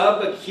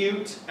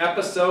subacute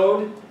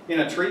episode in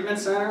a treatment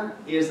center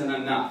isn't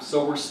enough.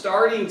 So we're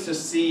starting to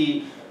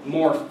see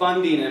more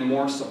funding and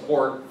more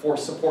support for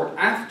support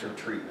after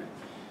treatment.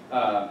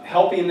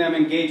 Helping them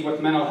engage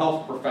with mental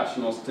health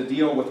professionals to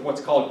deal with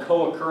what's called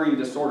co-occurring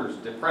disorders,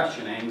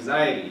 depression,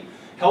 anxiety.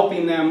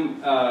 Helping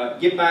them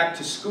get back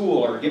to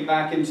school or get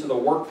back into the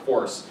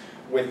workforce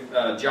with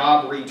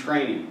job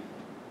retraining.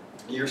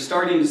 You're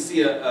starting to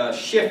see a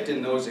shift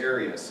in those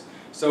areas.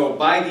 So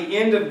by the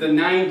end of the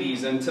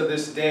 90s and to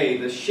this day,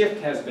 the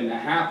shift has been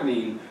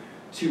happening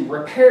to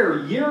repair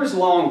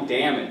years-long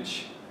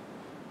damage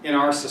in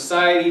our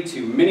society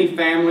to many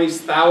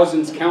families,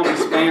 thousands,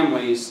 countless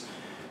families,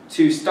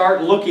 to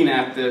start looking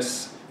at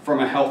this from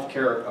a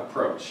healthcare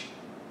approach.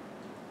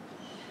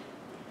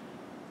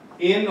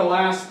 In the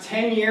last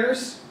 10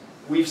 years,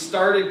 we've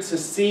started to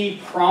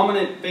see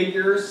prominent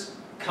figures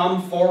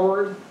come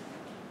forward.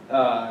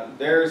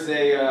 There's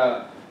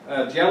a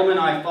gentleman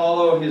I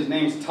follow, his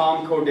name's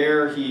Tom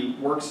Coderre. He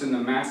works in the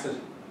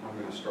I'm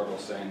going to struggle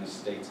saying the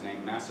state's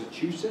name,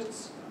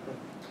 Massachusetts?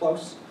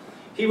 Close.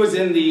 He was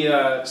in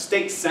the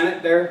state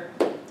senate there.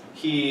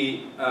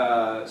 He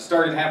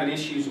started having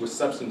issues with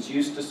substance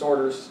use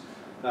disorders,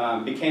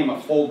 became a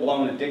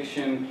full-blown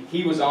addiction.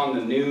 He was on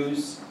the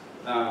news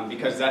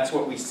because that's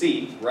what we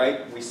see,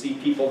 right? We see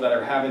people that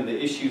are having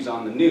the issues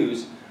on the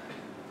news.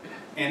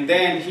 And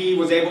then he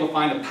was able to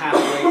find a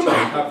pathway to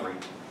recovery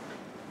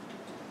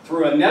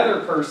through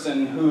another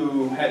person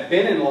who had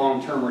been in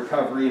long-term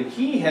recovery, and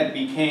he had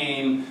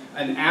became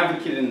an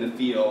advocate in the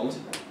field.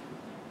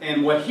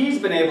 And what he's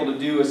been able to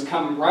do is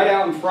come right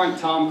out in front,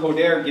 Tom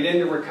Coderre, get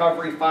into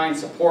recovery, find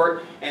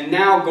support, and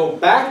now go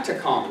back to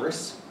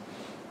Congress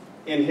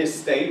in his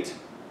state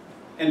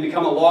and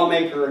become a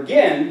lawmaker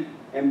again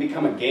and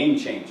become a game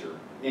changer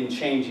in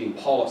changing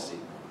policy.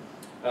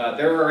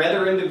 There are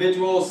other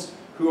individuals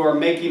who are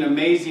making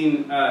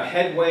amazing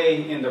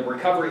headway in the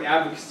recovery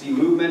advocacy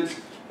movement.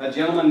 A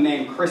gentleman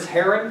named Chris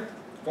Herron,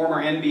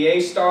 former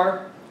NBA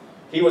star.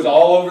 He was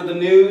all over the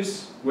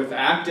news with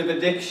active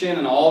addiction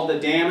and all the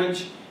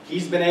damage.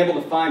 He's been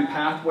able to find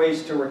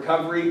pathways to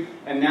recovery,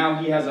 and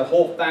now he has a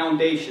whole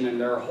foundation, and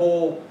their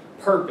whole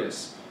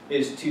purpose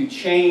is to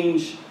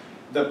change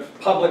the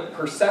public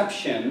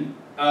perception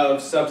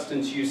of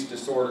substance use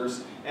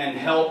disorders and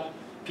help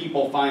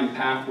people find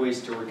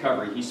pathways to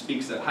recovery. He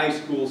speaks at high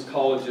schools,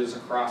 colleges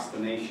across the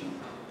nation.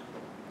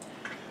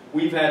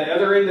 We've had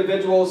other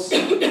individuals,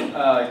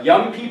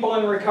 young people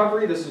in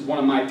recovery. This is one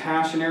of my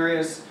passion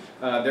areas.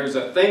 There's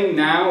a thing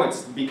now,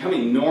 it's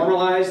becoming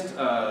normalized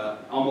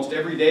almost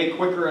every day,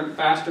 quicker and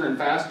faster,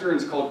 and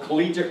it's called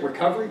collegiate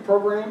recovery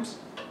programs.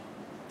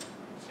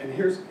 And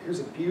here's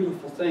a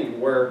beautiful thing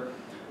where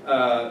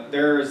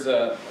there's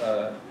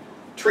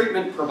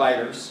treatment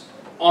providers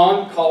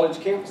on college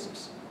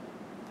campuses.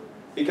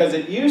 Because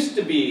it used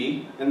to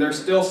be, and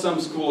there's still some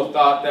school of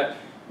thought that,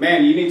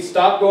 man, you need to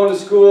stop going to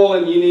school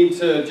and you need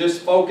to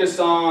just focus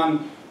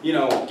on, you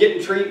know,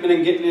 getting treatment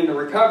and getting into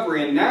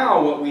recovery. And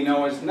now what we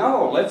know is,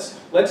 no,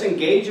 let's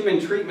engage them in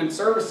treatment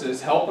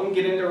services, help them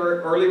get into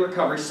early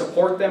recovery,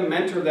 support them,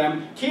 mentor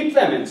them, keep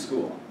them in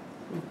school.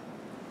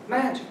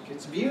 Magic.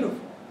 It's beautiful.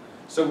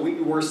 So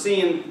we're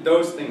seeing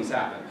those things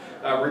happen.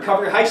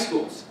 Recovery high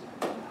schools.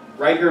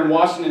 Right here in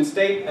Washington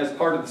State, as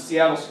part of the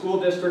Seattle School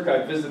District,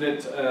 I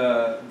visited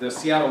the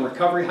Seattle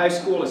Recovery High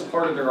School as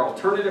part of their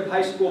alternative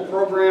high school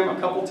program a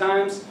couple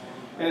times.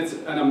 And it's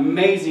an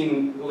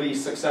amazingly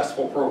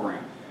successful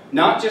program.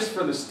 Not just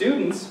for the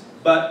students,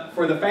 but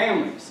for the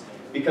families.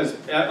 Because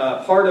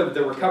part of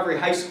the Recovery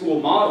High School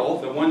model,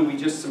 the one we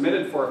just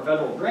submitted for a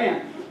federal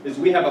grant, is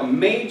we have a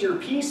major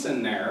piece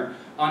in there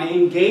on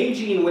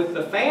engaging with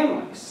the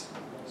families,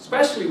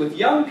 especially with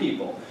young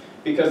people.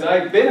 Because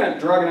I've been a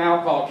drug and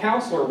alcohol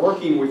counselor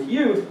working with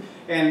youth,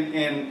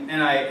 and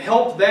I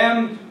help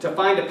them to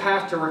find a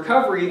path to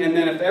recovery, and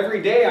then if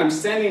every day I'm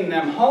sending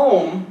them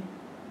home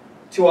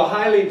to a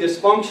highly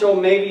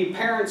dysfunctional, maybe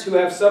parents who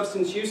have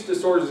substance use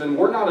disorders, and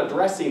we're not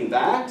addressing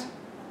that,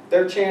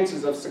 their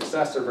chances of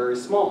success are very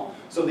small.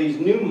 So these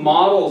new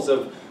models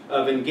of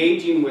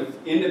engaging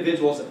with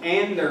individuals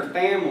and their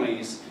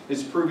families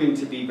is proving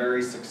to be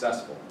very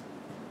successful.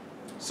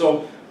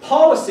 So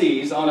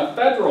policies on a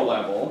federal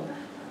level,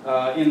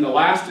 in the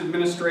last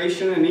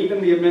administration and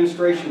even the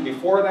administration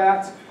before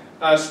that,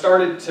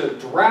 started to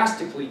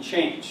drastically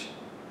change.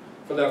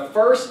 For the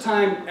first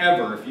time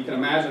ever, if you can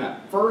imagine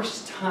that,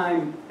 first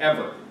time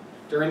ever,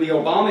 during the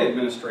Obama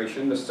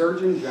administration, the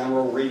Surgeon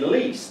General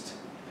released,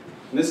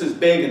 and this is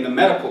big in the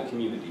medical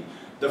community,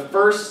 the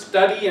first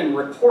study and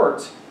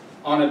report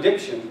on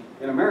addiction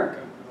in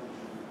America.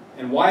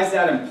 And why is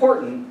that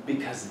important?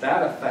 Because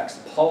that affects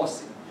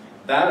policy.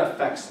 That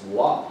affects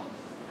law.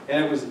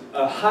 And it was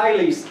a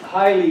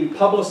highly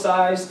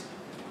publicized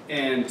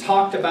and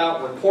talked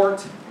about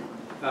report.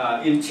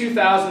 In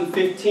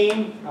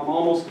 2015, I'm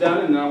almost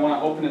done, and then I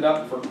want to open it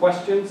up for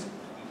questions.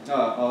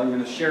 I'm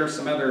going to share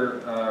some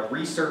other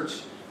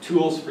research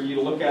tools for you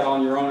to look at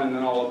on your own, and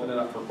then I'll open it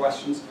up for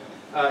questions.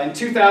 In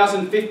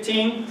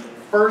 2015,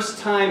 first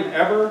time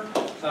ever,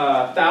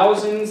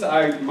 thousands,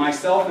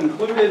 myself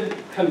included,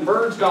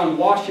 converged on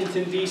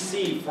Washington,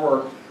 D.C.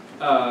 for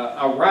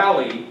a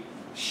rally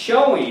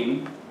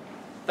showing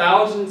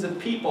thousands of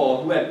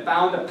people who had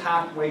found a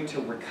pathway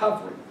to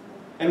recovery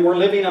and were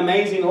living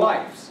amazing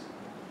lives.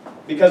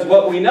 Because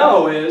what we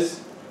know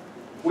is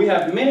we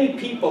have many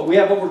people, we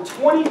have over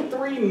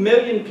 23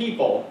 million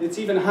people, it's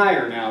even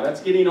higher now,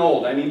 that's getting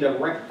old, I need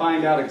to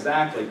find out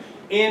exactly,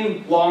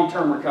 in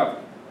long-term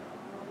recovery.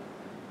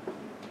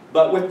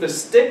 But with the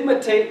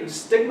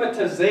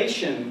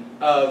stigmatization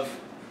of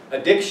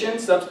addiction,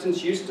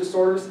 substance use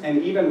disorders,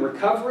 and even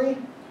recovery,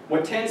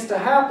 what tends to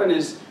happen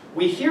is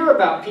we hear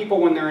about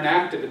people when they're in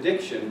active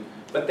addiction,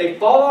 but they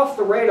fall off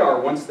the radar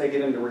once they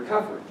get into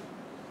recovery.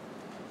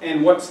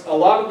 And what a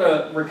lot of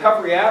the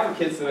recovery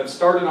advocates that have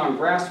started on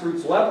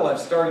grassroots level have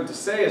started to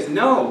say is,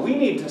 no, we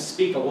need to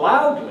speak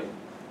loudly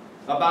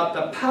about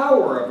the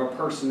power of a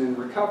person in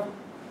recovery.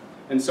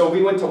 And so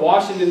we went to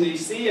Washington,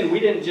 D.C., and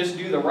we didn't just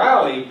do the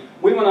rally,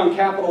 we went on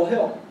Capitol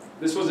Hill.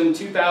 This was in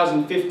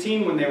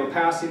 2015 when they were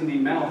passing the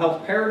mental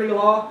health parity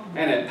law,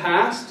 and it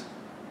passed,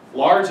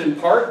 large in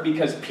part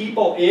because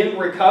people in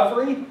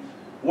recovery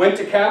went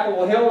to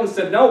Capitol Hill and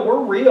said, no,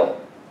 we're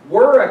real.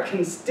 We're a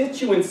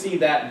constituency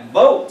that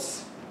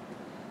votes.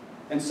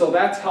 And so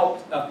that's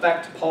helped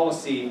affect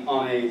policy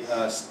on a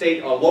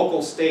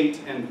local,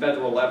 state, and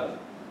federal level.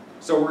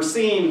 So we're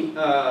seeing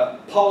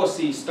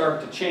policy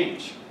start to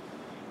change.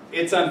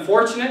 It's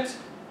unfortunate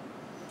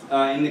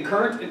in the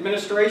current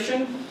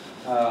administration,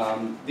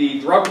 the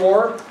drug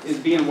war is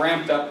being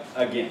ramped up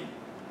again.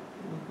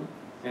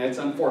 And it's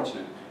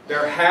unfortunate.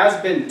 There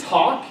has been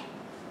talk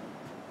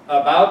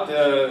about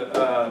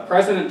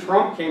President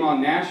Trump came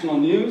on national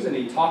news and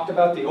he talked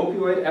about the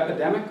opioid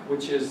epidemic,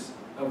 which is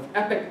of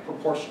epic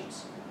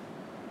proportions.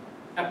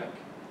 Epic.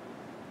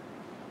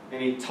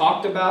 And he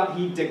talked about,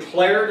 he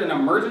declared an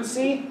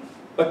emergency,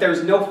 but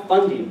there's no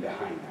funding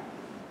behind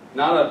that.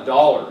 Not a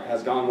dollar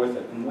has gone with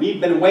it. And we've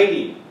been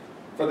waiting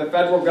for the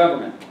federal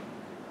government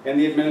and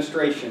the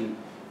administration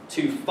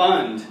to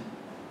fund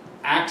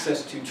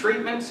access to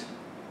treatment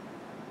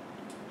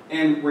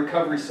and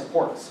recovery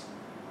supports.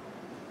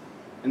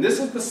 And this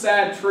is the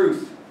sad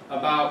truth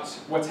about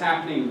what's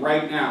happening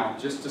right now,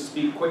 just to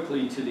speak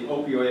quickly to the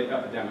opioid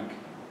epidemic,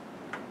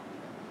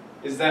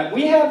 is that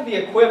we have the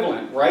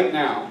equivalent right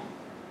now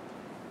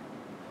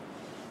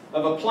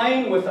of a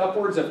plane with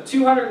upwards of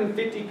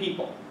 250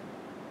 people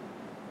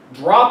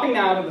dropping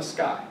out of the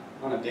sky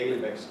on a daily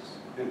basis,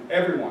 and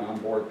everyone on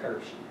board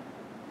perishing.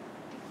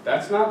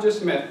 That's not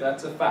just myth,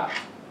 that's a fact.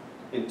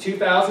 In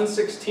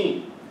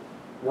 2016,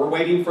 we're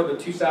waiting for the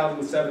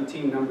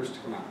 2017 numbers to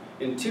come out.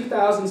 In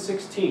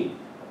 2016,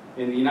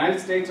 in the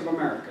United States of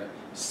America,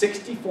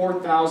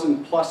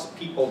 64,000 plus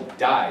people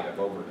died of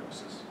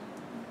overdoses.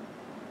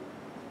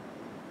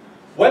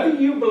 Whether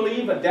you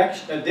believe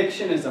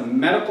addiction is a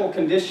medical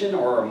condition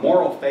or a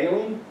moral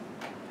failing,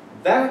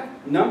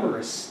 that number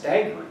is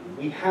staggering.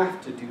 We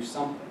have to do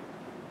something.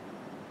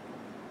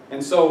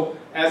 And so,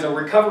 as a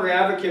recovery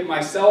advocate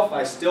myself,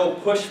 I still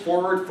push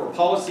forward for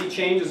policy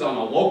changes on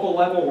a local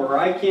level where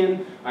I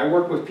can. I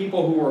work with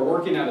people who are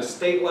working at a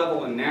state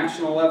level and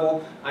national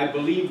level. I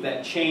believe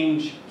that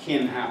change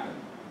can happen.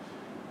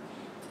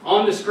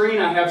 On the screen,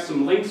 I have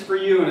some links for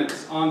you, and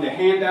it's on the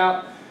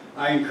handout.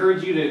 I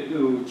encourage you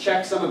to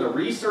check some of the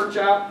research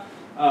out.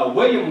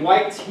 William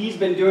White, he's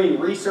been doing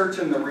research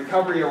in the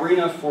recovery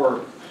arena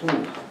for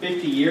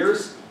 50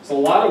 years. So a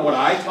lot of what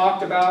I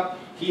talked about,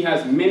 he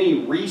has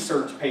many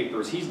research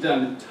papers. He's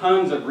done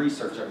tons of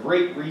research, a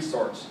great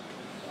resource.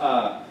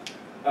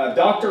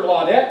 Dr.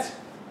 Laudette,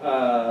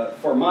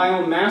 for my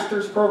own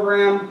master's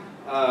program,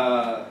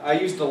 I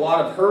used a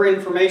lot of her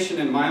information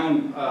in my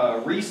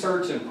own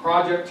research and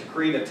project to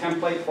create a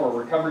template for a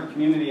recovery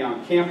community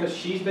on campus.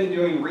 She's been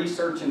doing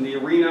research in the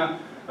arena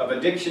of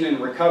addiction and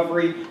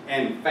recovery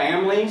and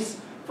families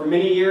for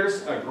many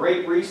years, a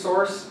great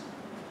resource.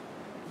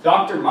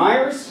 Dr.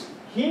 Myers,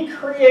 he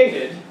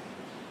created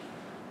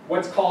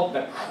what's called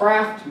the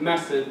CRAFT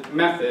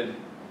method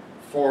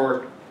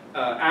for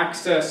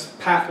access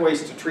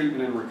pathways to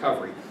treatment and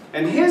recovery.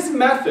 And his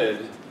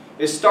method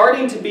is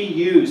starting to be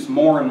used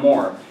more and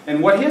more.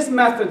 And what his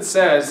method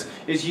says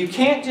is you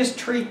can't just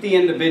treat the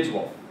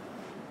individual.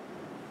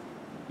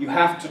 You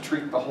have to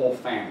treat the whole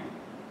family.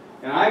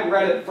 And I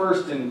read it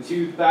first in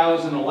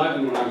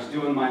 2011 when I was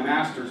doing my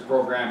master's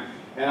program,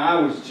 and I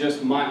was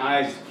just, my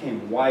eyes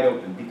came wide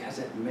open because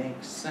it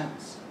makes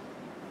sense.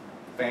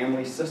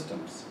 Family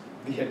systems.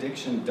 The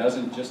addiction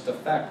doesn't just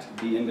affect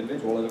the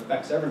individual, it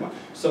affects everyone.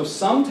 So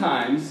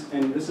sometimes,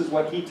 and this is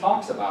what he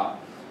talks about,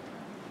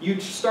 you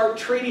start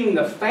treating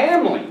the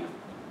family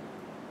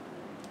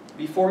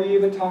before you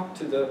even talk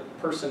to the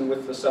person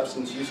with the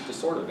substance use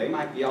disorder. They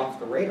might be off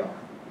the radar.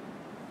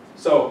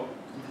 So,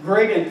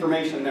 great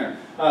information there.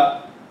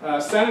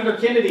 Senator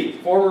Kennedy,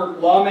 former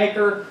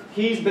lawmaker,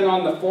 he's been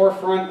on the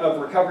forefront of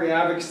recovery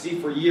advocacy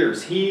for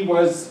years. He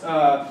was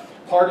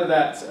part of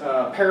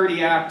that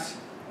Parity Act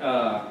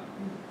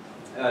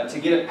to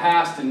get it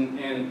passed,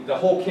 and the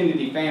whole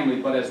Kennedy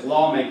family, but as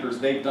lawmakers,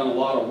 they've done a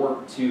lot of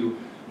work to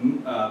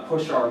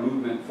push our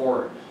movement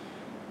forward.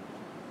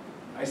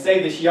 I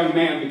say this young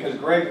man because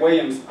Greg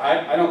Williams,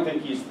 I don't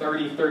think he's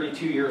 30,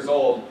 32 years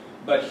old,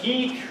 but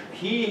he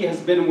has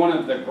been one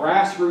of the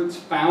grassroots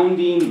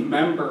founding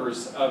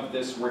members of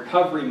this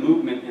recovery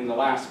movement in the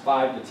last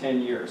 5 to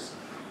 10 years.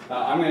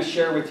 I'm going to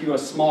share with you a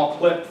small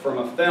clip from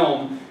a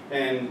film,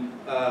 and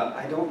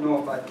I don't know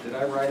if did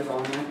I write it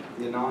on there?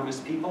 The Anonymous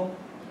People?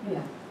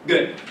 Yeah.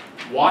 Good.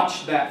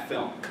 Watch that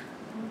film.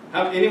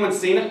 Have anyone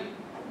seen it?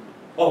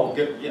 Oh,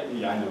 good.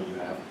 Yeah, I know you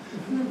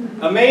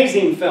have.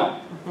 Amazing film.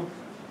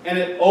 And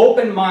it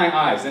opened my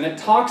eyes. And it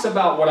talks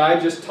about what I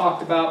just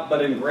talked about,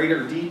 but in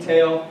greater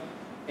detail,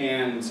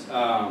 and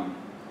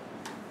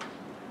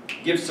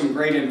gives some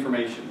great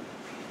information.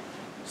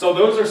 So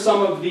those are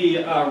some of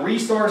the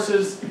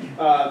resources.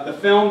 The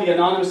film, The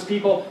Anonymous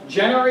People.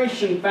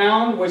 Generation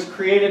Found was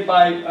created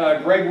by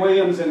Greg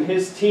Williams and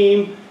his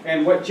team.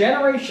 And what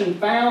Generation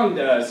Found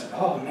does,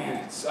 oh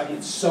man, I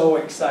get so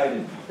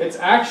excited. It's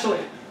actually,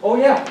 oh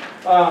yeah,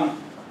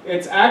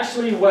 it's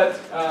actually what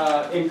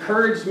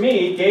encouraged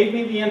me, gave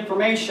me the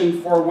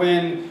information for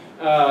when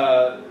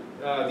the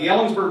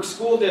Ellensburg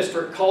School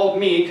District called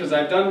me, because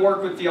I've done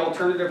work with the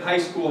alternative high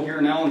school here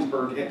in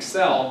Ellensburg,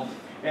 Excel,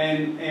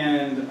 and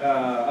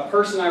a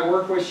person I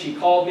work with, she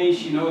called me,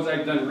 she knows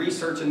I've done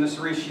research in this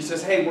area, she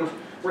says, hey,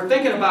 we're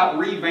thinking about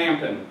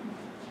revamping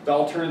the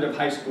alternative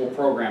high school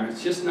program.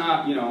 It's just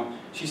not, you know,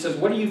 she says,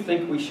 what do you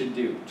think we should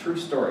do? True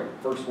story,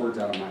 first words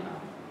out of my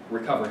mouth,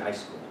 Recovery High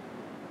School.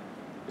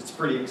 It's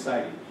pretty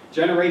exciting.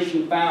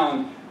 Generation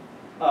Found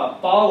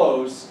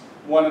follows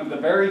one of the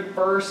very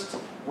first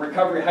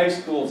recovery high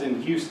schools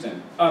in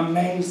Houston.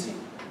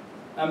 Amazing,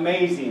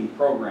 amazing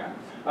program.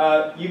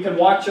 You can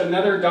watch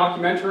another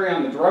documentary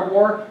on the drug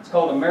war. It's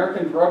called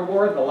American Drug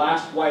War, The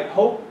Last White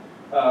Hope.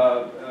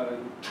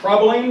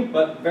 Troubling,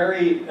 but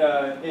very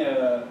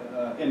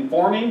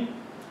informing.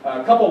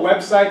 A couple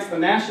websites, the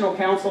National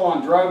Council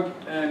on Drug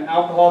and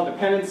Alcohol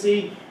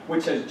Dependency,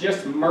 which has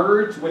just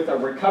merged with a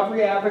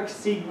recovery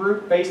advocacy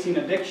group facing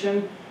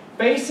addiction,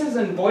 Faces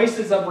and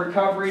Voices of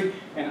Recovery,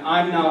 and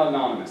I'm Not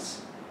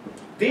Anonymous.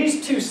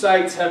 These two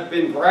sites have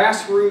been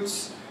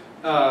grassroots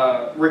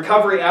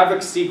recovery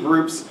advocacy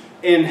groups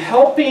in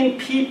helping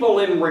people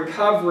in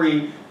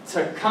recovery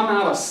to come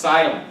out of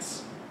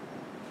silence,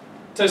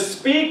 to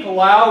speak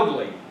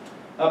loudly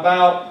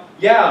about,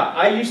 yeah,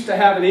 I used to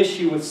have an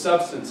issue with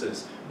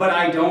substances, but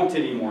I don't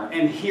anymore,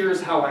 and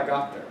here's how I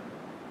got there.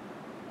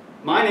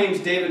 My name's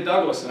David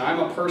Douglas, and I'm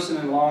a person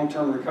in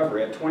long-term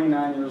recovery. At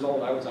 29 years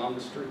old, I was on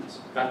the streets.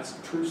 That's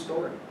a true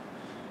story.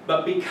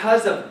 But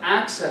because of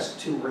access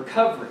to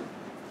recovery,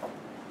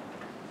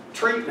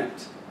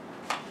 treatment,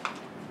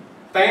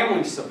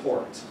 family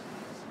support,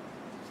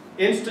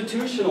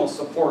 institutional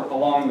support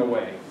along the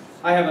way,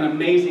 I have an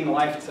amazing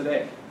life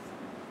today.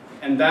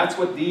 And that's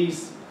what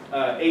these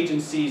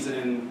agencies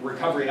and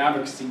recovery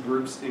advocacy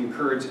groups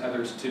encourage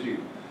others to do.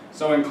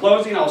 So in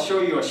closing, I'll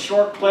show you a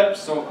short clip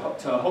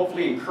to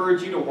hopefully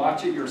encourage you to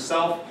watch it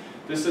yourself.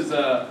 This is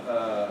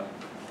a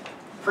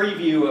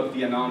preview of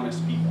the Anonymous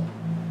People.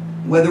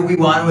 Whether we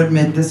want to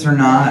admit this or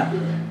not,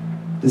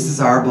 this is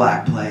our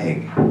Black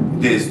Plague.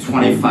 There's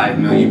 25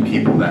 million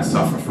people that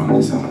suffer from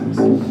this illness.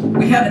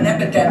 We have an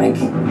epidemic.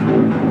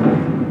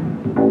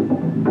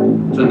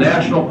 It's a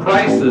national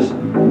crisis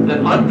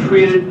that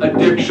untreated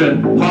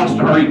addiction cost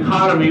our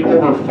economy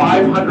over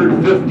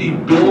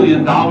 $550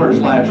 billion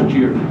last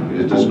year.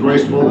 It is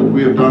disgraceful that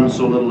we have done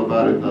so little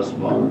about it thus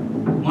far.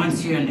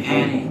 Once you're an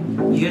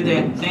addict, you're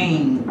that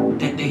thing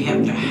that they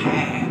have to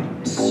hide.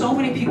 So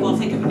many people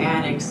think of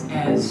addicts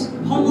as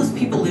homeless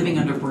people living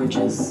under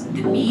bridges.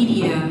 The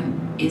media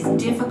is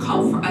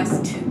difficult for us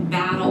to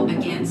battle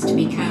against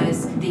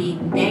because the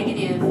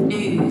negative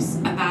news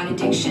about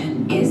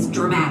addiction is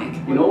dramatic.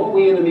 You know what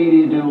we in the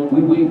media do?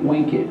 We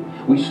wink it.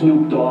 We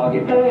Snoop Dogg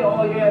it. Hey,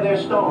 oh yeah, they're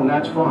stoned.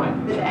 That's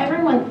fine. If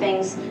everyone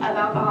thinks of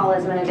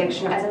alcoholism and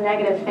addiction as a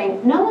negative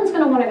thing, no one's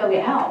going to want to go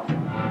get help.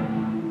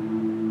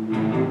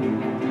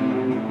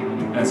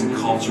 As a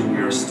culture, we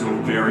are still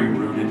very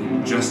rooted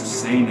in just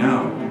say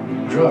no.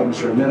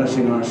 Drugs are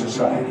menacing our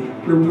society.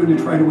 We're going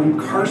to try to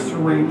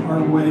incarcerate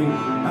our way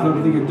out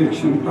of the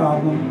addiction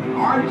problem.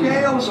 Our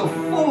jails are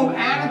full of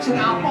addicts and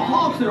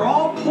alcoholics. They're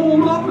all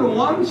pulled up in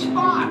one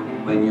spot.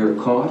 When you're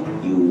caught,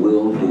 you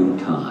will do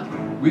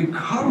time.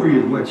 Recovery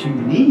is what you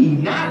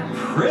need, not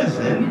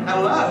prison.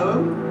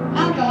 Hello?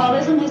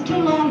 Alcoholism has too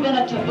long been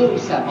a taboo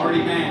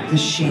subject. The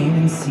shame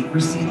and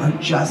secrecy are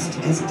just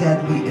as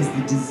deadly as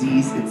the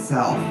disease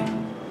itself.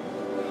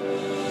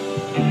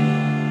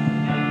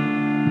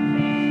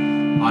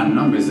 Our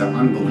numbers are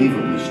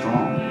unbelievably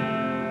strong,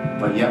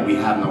 but yet we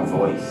have no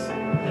voice.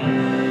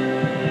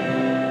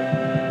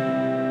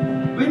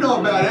 We know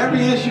about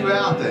every issue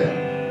out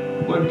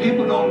there, but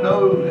people don't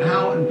know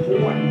how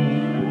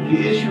important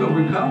the issue of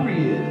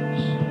recovery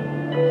is.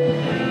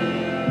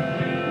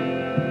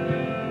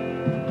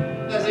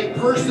 As a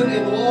person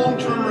in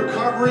long-term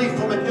recovery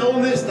from an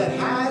illness that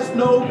has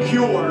no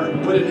cure,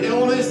 but an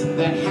illness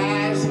that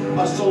has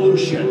a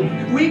solution.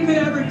 If we could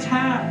ever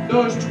tap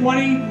those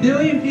 20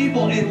 million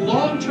people in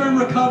long-term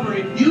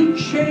recovery, you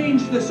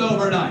change this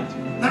overnight.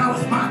 Now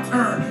it's my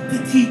turn to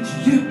teach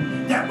you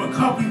that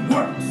recovery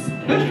works.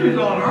 History's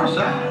on our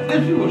side.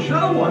 History will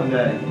show one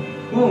day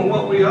who and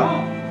what we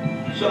are.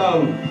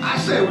 So I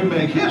say we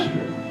make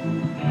history.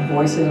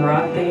 Voices are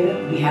out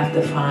there. We have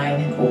to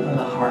find and open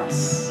the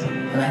hearts.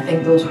 And I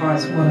think those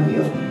hearts want to be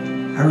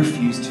open. I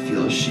refuse to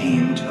feel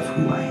ashamed of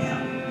who I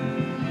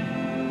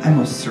am. I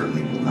most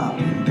certainly will not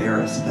be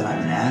embarrassed that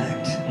I'm an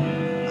addict.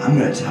 I'm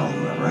going to tell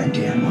whoever I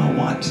damn well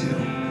want to.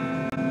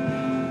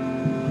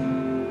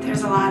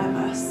 There's a lot of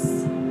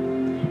us.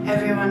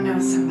 Everyone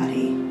knows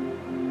somebody.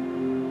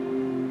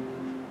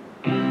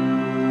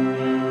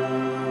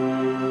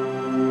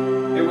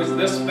 It was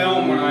this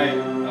film, when I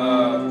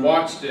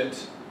watched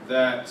it,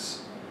 that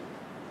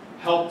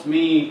helped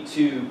me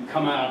to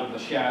come out of the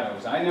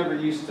shadows. I never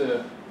used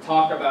to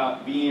talk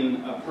about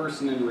being a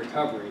person in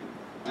recovery.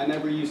 I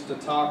never used to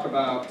talk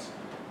about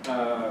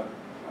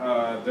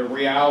the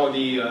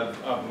reality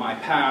of my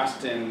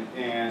past and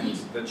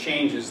the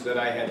changes that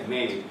I had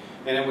made.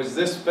 And it was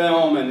this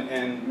film,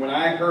 and when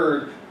I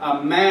heard,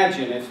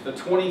 imagine if the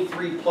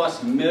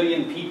 23+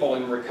 million people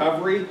in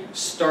recovery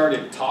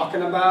started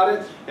talking about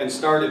it and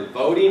started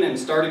voting and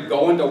started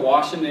going to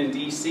Washington,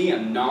 D.C.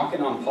 and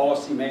knocking on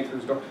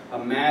policymakers' doors.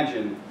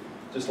 Imagine,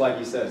 just like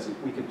he says,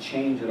 we could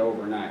change it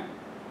overnight.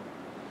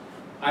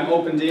 I'm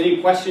open to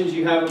any questions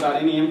you have about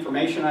any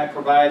information I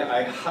provided.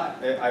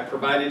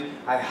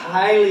 I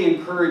highly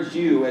encourage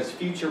you as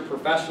future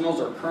professionals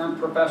or current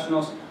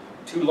professionals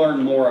to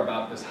learn more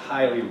about this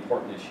highly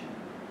important issue.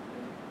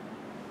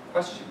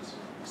 Questions?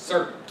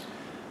 Sir?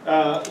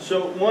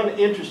 So one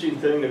interesting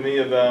thing to me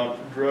about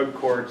drug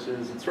courts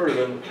is it's sort of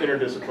an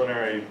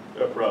interdisciplinary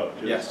approach.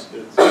 It's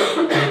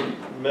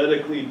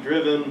medically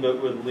driven,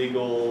 but with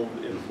legal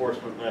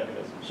enforcement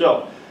mechanisms.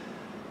 So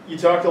you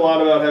talked a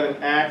lot about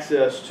having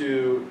access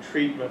to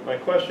treatment. My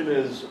question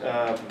is,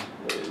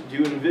 do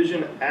you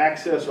envision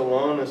access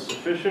alone as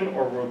sufficient,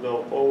 or will there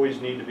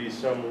always need to be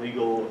some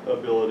legal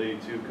ability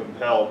to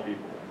compel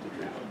people to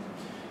treatment?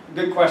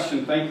 Good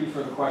question. Thank you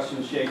for the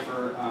question,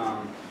 Schaefer.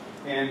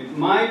 And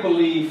my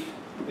belief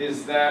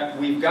is that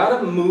we've got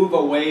to move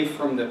away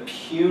from the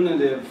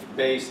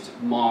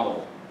punitive-based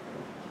model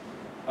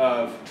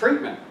of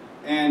treatment.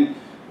 And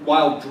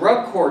while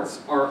drug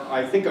courts are,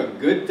 I think, a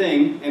good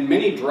thing, and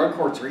many drug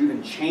courts are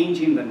even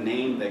changing the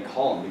name they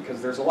call them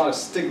because there's a lot of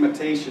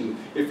stigmatization.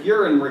 If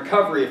you're in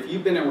recovery, if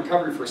you've been in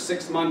recovery for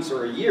 6 months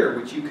or a year,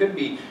 which you could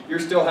be, you're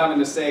still having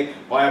to say,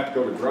 well, I have to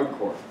go to drug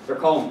court. They're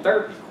calling them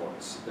therapy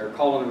courts. They're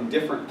calling them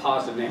different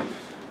positive names.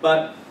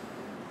 But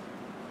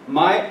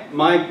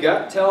my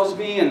gut tells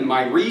me, and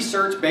my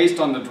research based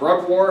on the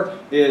drug war,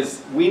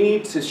 is we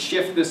need to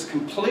shift this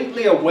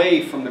completely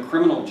away from the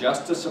criminal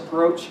justice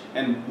approach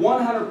and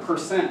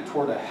 100%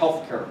 toward a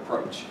healthcare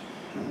approach.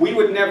 We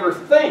would never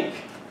think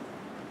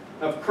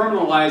of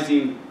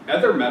criminalizing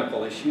other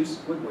medical issues,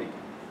 would we?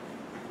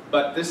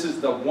 But this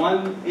is the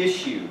one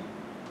issue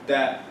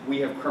that we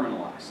have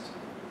criminalized.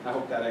 I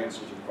hope that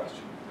answers your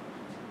question.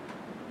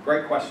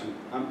 Great question.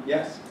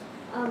 Yes?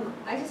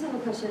 I just have a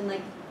question.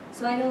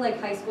 So I know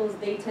high schools,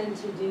 they tend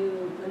to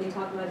do, when they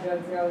talk about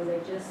drugs, they're always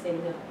like, just say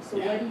no. So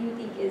what do you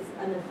think is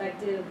an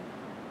effective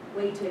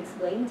way to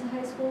explain to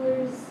high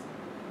schoolers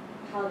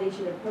how they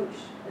should approach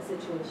a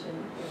situation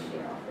when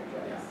they're offered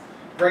drugs?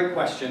 Yeah. Great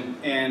question.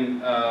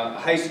 And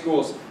high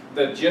schools,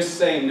 the Just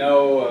Say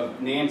No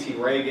of Nancy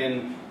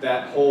Reagan,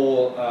 that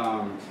whole,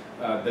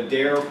 the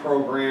DARE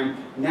program,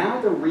 now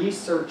the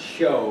research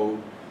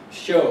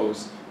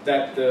shows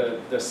that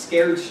the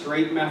scared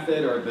straight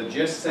method or the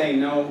just say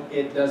no,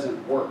 it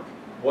doesn't work.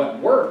 What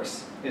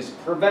works is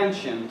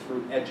prevention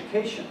through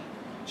education.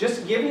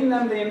 Just giving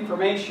them the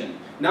information,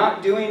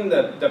 not doing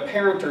the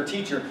parent or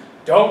teacher,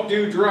 don't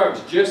do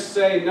drugs, just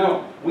say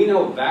no. We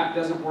know that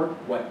doesn't work.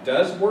 What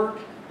does work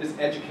is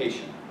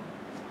education.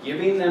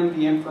 Giving them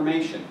the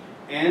information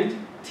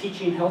and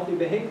teaching healthy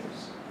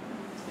behaviors.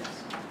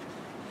 Yes.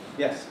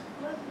 Yes?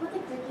 What the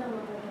curriculum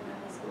look like at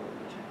high school?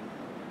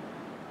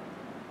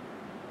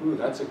 Ooh,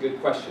 that's a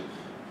good question.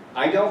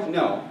 I don't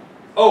know.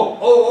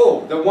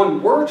 Oh, the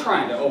one we're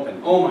trying to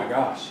open. Oh my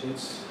gosh,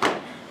 it's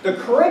the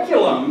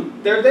curriculum.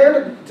 They're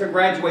there to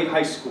graduate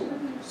high school,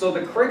 so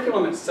the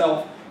curriculum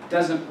itself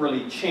doesn't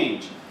really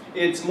change.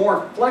 It's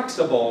more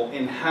flexible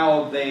in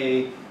how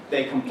they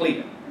complete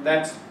it.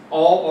 That's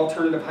all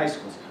alternative high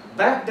schools.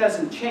 That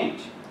doesn't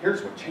change.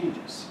 Here's what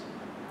changes.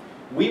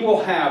 We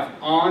will have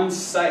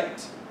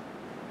on-site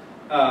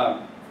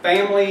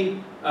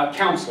family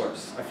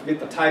counselors. I forget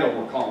the title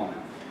we're calling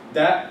them.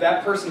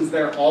 That person's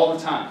there all the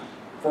time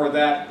for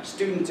that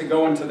student to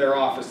go into their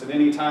office at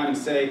any time and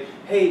say,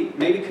 hey,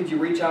 maybe could you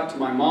reach out to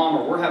my mom,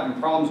 or we're having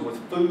problems with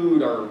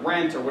food or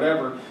rent or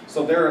whatever.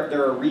 So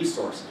they're a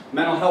resource.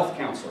 Mental health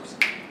counselors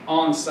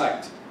on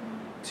site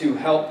to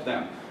help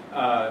them.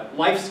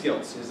 Life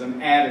skills is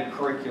an added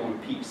curriculum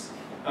piece.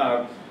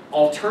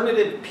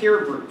 Alternative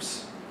peer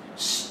groups.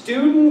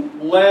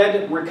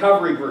 Student-led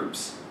recovery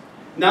groups.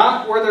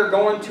 Not where they're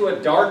going to a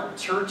dark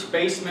church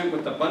basement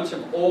with a bunch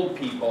of old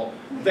people.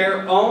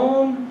 Their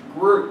own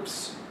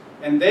groups.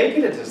 And they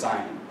get to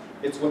design them.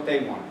 It's what they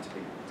want it to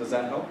be. Does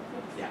that help?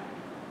 Yeah.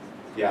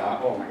 Yeah,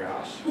 oh my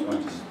gosh.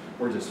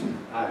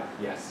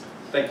 Yes.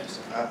 Thank you,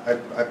 sir.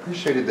 I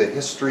appreciated the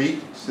history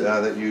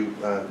that you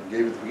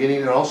gave at the beginning,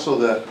 and also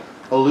the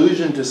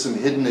allusion to some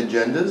hidden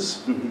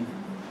agendas.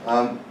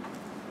 Mm-hmm.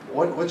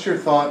 What's your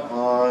thought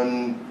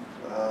on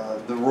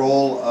the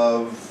role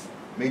of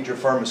major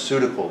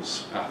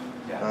pharmaceuticals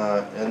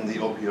and the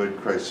opioid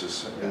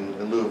crisis,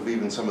 in lieu of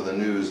even some of the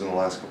news in the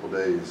last couple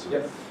of days?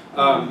 Yep.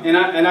 And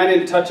I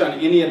didn't touch on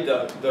any of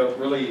the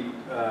really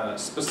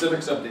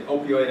specifics of the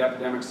opioid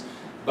epidemics,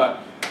 but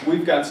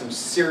we've got some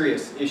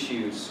serious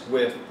issues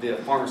with the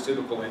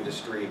pharmaceutical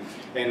industry.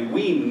 And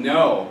we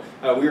know,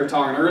 we were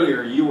talking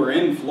earlier, you were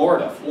in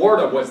Florida.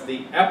 Florida was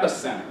the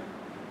epicenter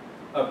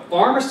of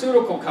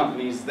pharmaceutical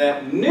companies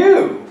that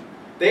knew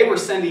they were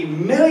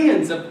sending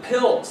millions of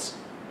pills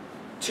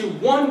to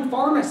one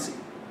pharmacy.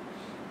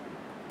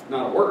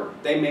 Not a word.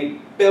 They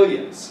made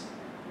billions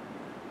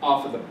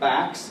off of the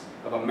backs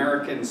of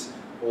Americans'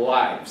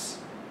 lives.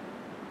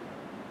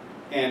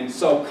 And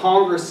so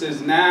Congress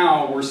is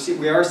now,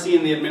 we are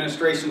seeing the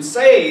administration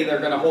say they're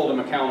going to hold them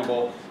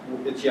accountable.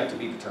 It's yet to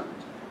be determined.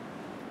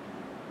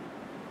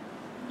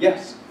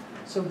 Yes?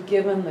 So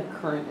given the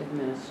current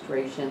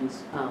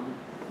administration's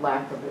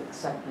lack of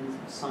acceptance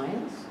of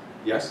science,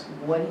 yes,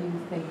 what do you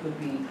think would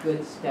be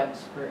good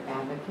steps for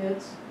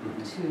advocates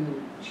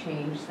to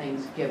change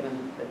things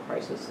given the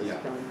crisis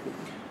that's killing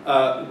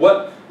people?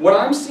 What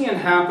I'm seeing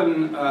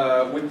happen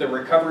with the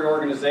recovery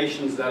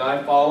organizations that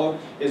I follow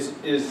is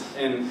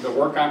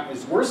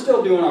we're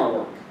still doing our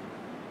work.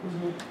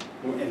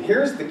 Mm-hmm. And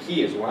here's the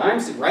key: is what I'm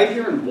seeing right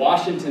here in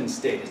Washington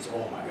State. It's,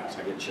 oh my gosh,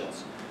 I get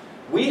chills.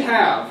 We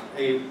have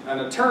an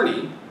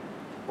attorney,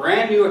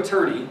 brand new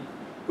attorney,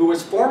 who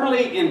was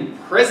formerly in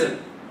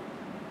prison.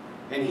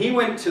 And he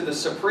went to the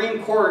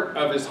Supreme Court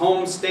of his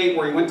home state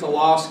where he went to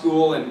law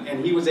school,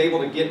 and he was able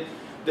to get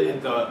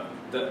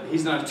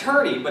he's an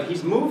attorney, but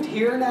he's moved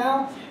here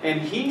now,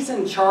 and he's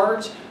in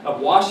charge of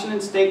Washington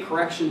State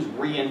Corrections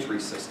reentry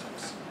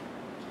systems.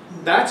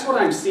 That's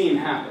what I'm seeing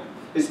happen,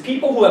 is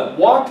people who have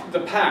walked the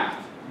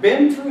path,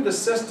 been through the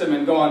system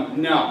and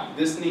gone, no,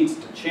 this needs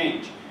to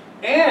change.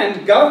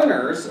 And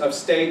governors of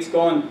states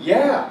going,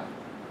 yeah,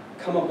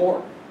 come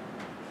aboard.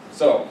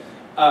 So,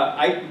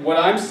 what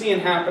I'm seeing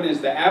happen is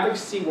the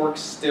advocacy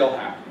work's still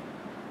happening,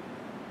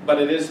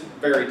 but it is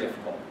very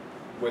difficult.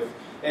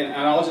 And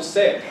I'll just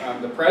say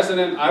it, the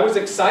president, I was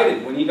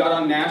excited when he got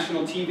on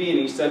national TV and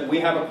he said, we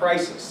have a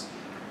crisis,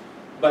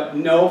 but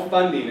no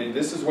funding. And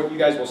this is what you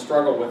guys will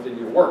struggle with in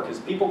your work, is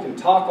people can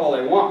talk all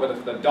they want, but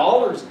if the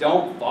dollars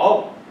don't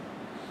follow,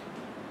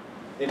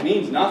 it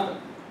means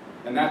nothing.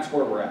 And that's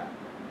where we're at.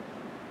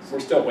 We're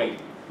still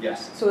waiting.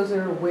 Yes? So is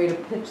there a way to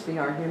pitch the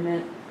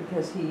argument,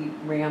 because he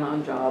ran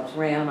on jobs,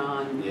 ran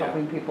on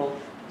helping people,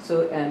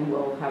 and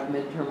we'll have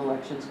midterm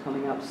elections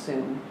coming up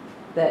soon,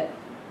 that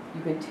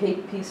you can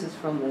take pieces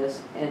from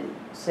this and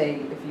say,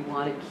 if you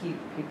want to keep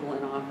people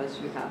in office,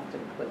 you have to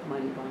put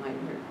money behind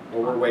your...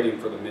 Well, we're waiting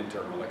for the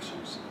midterm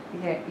elections.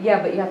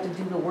 Yeah, but you have to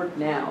do the work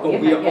now.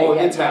 Oh,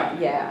 it's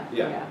happening.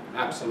 Yeah,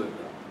 absolutely.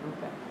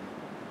 Okay.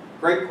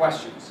 Great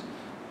questions.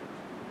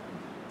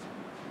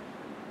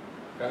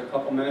 Got a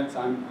couple minutes.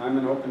 I'm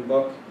an open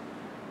book.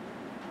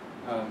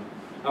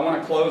 I want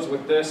to close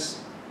with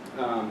this.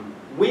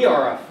 We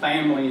are a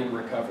family in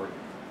recovery.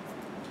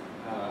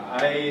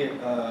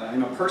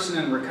 I'm a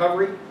person in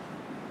recovery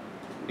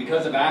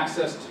because of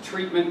access to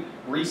treatment,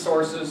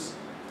 resources.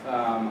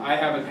 I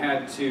haven't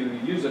had to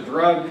use a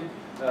drug,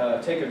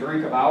 take a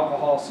drink of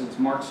alcohol since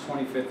March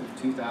 25th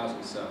of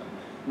 2007.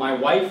 My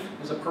wife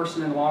is a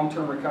person in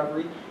long-term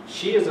recovery.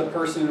 She is a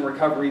person in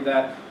recovery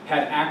that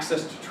had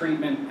access to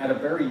treatment at a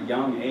very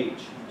young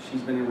age.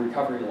 She's been in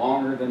recovery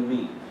longer than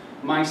me.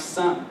 My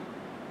son,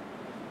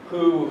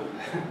 who,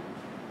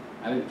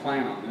 I didn't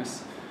plan on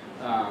this,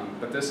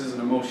 but this is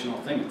an emotional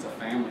thing, it's a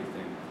family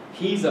thing.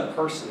 He's a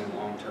person in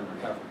long-term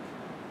recovery.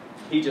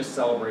 He just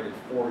celebrated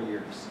 4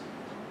 years.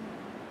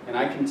 And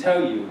I can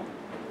tell you,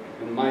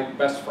 and my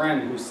best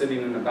friend who's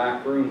sitting in the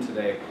back room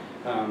today,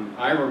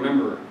 I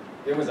remember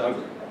it was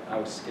ugly. I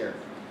was scared.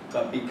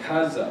 But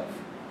because of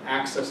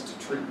access to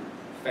treatment,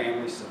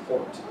 family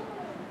support,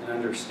 and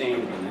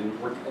understanding,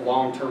 and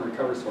long-term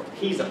recovery support,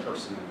 he's a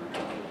person in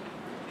recovery.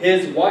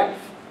 His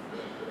wife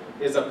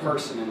is a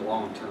person in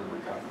long-term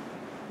recovery.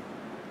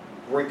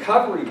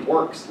 Recovery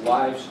works,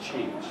 lives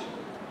change.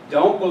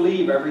 Don't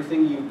believe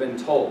everything you've been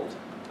told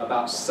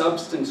about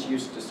substance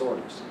use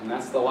disorders. And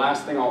that's the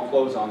last thing I'll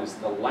close on, is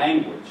the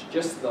language.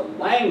 Just the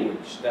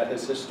language that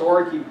has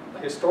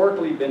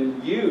historically been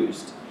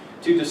used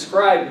to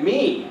describe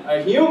me,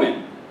 a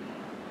human,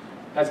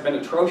 has been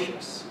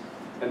atrocious.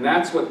 And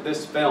that's what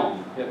this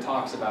film, it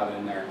talks about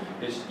in there,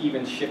 is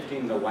even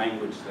shifting the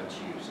language that's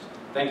used.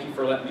 Thank you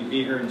for letting me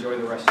be here. Enjoy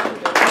the rest of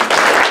your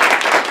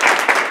day.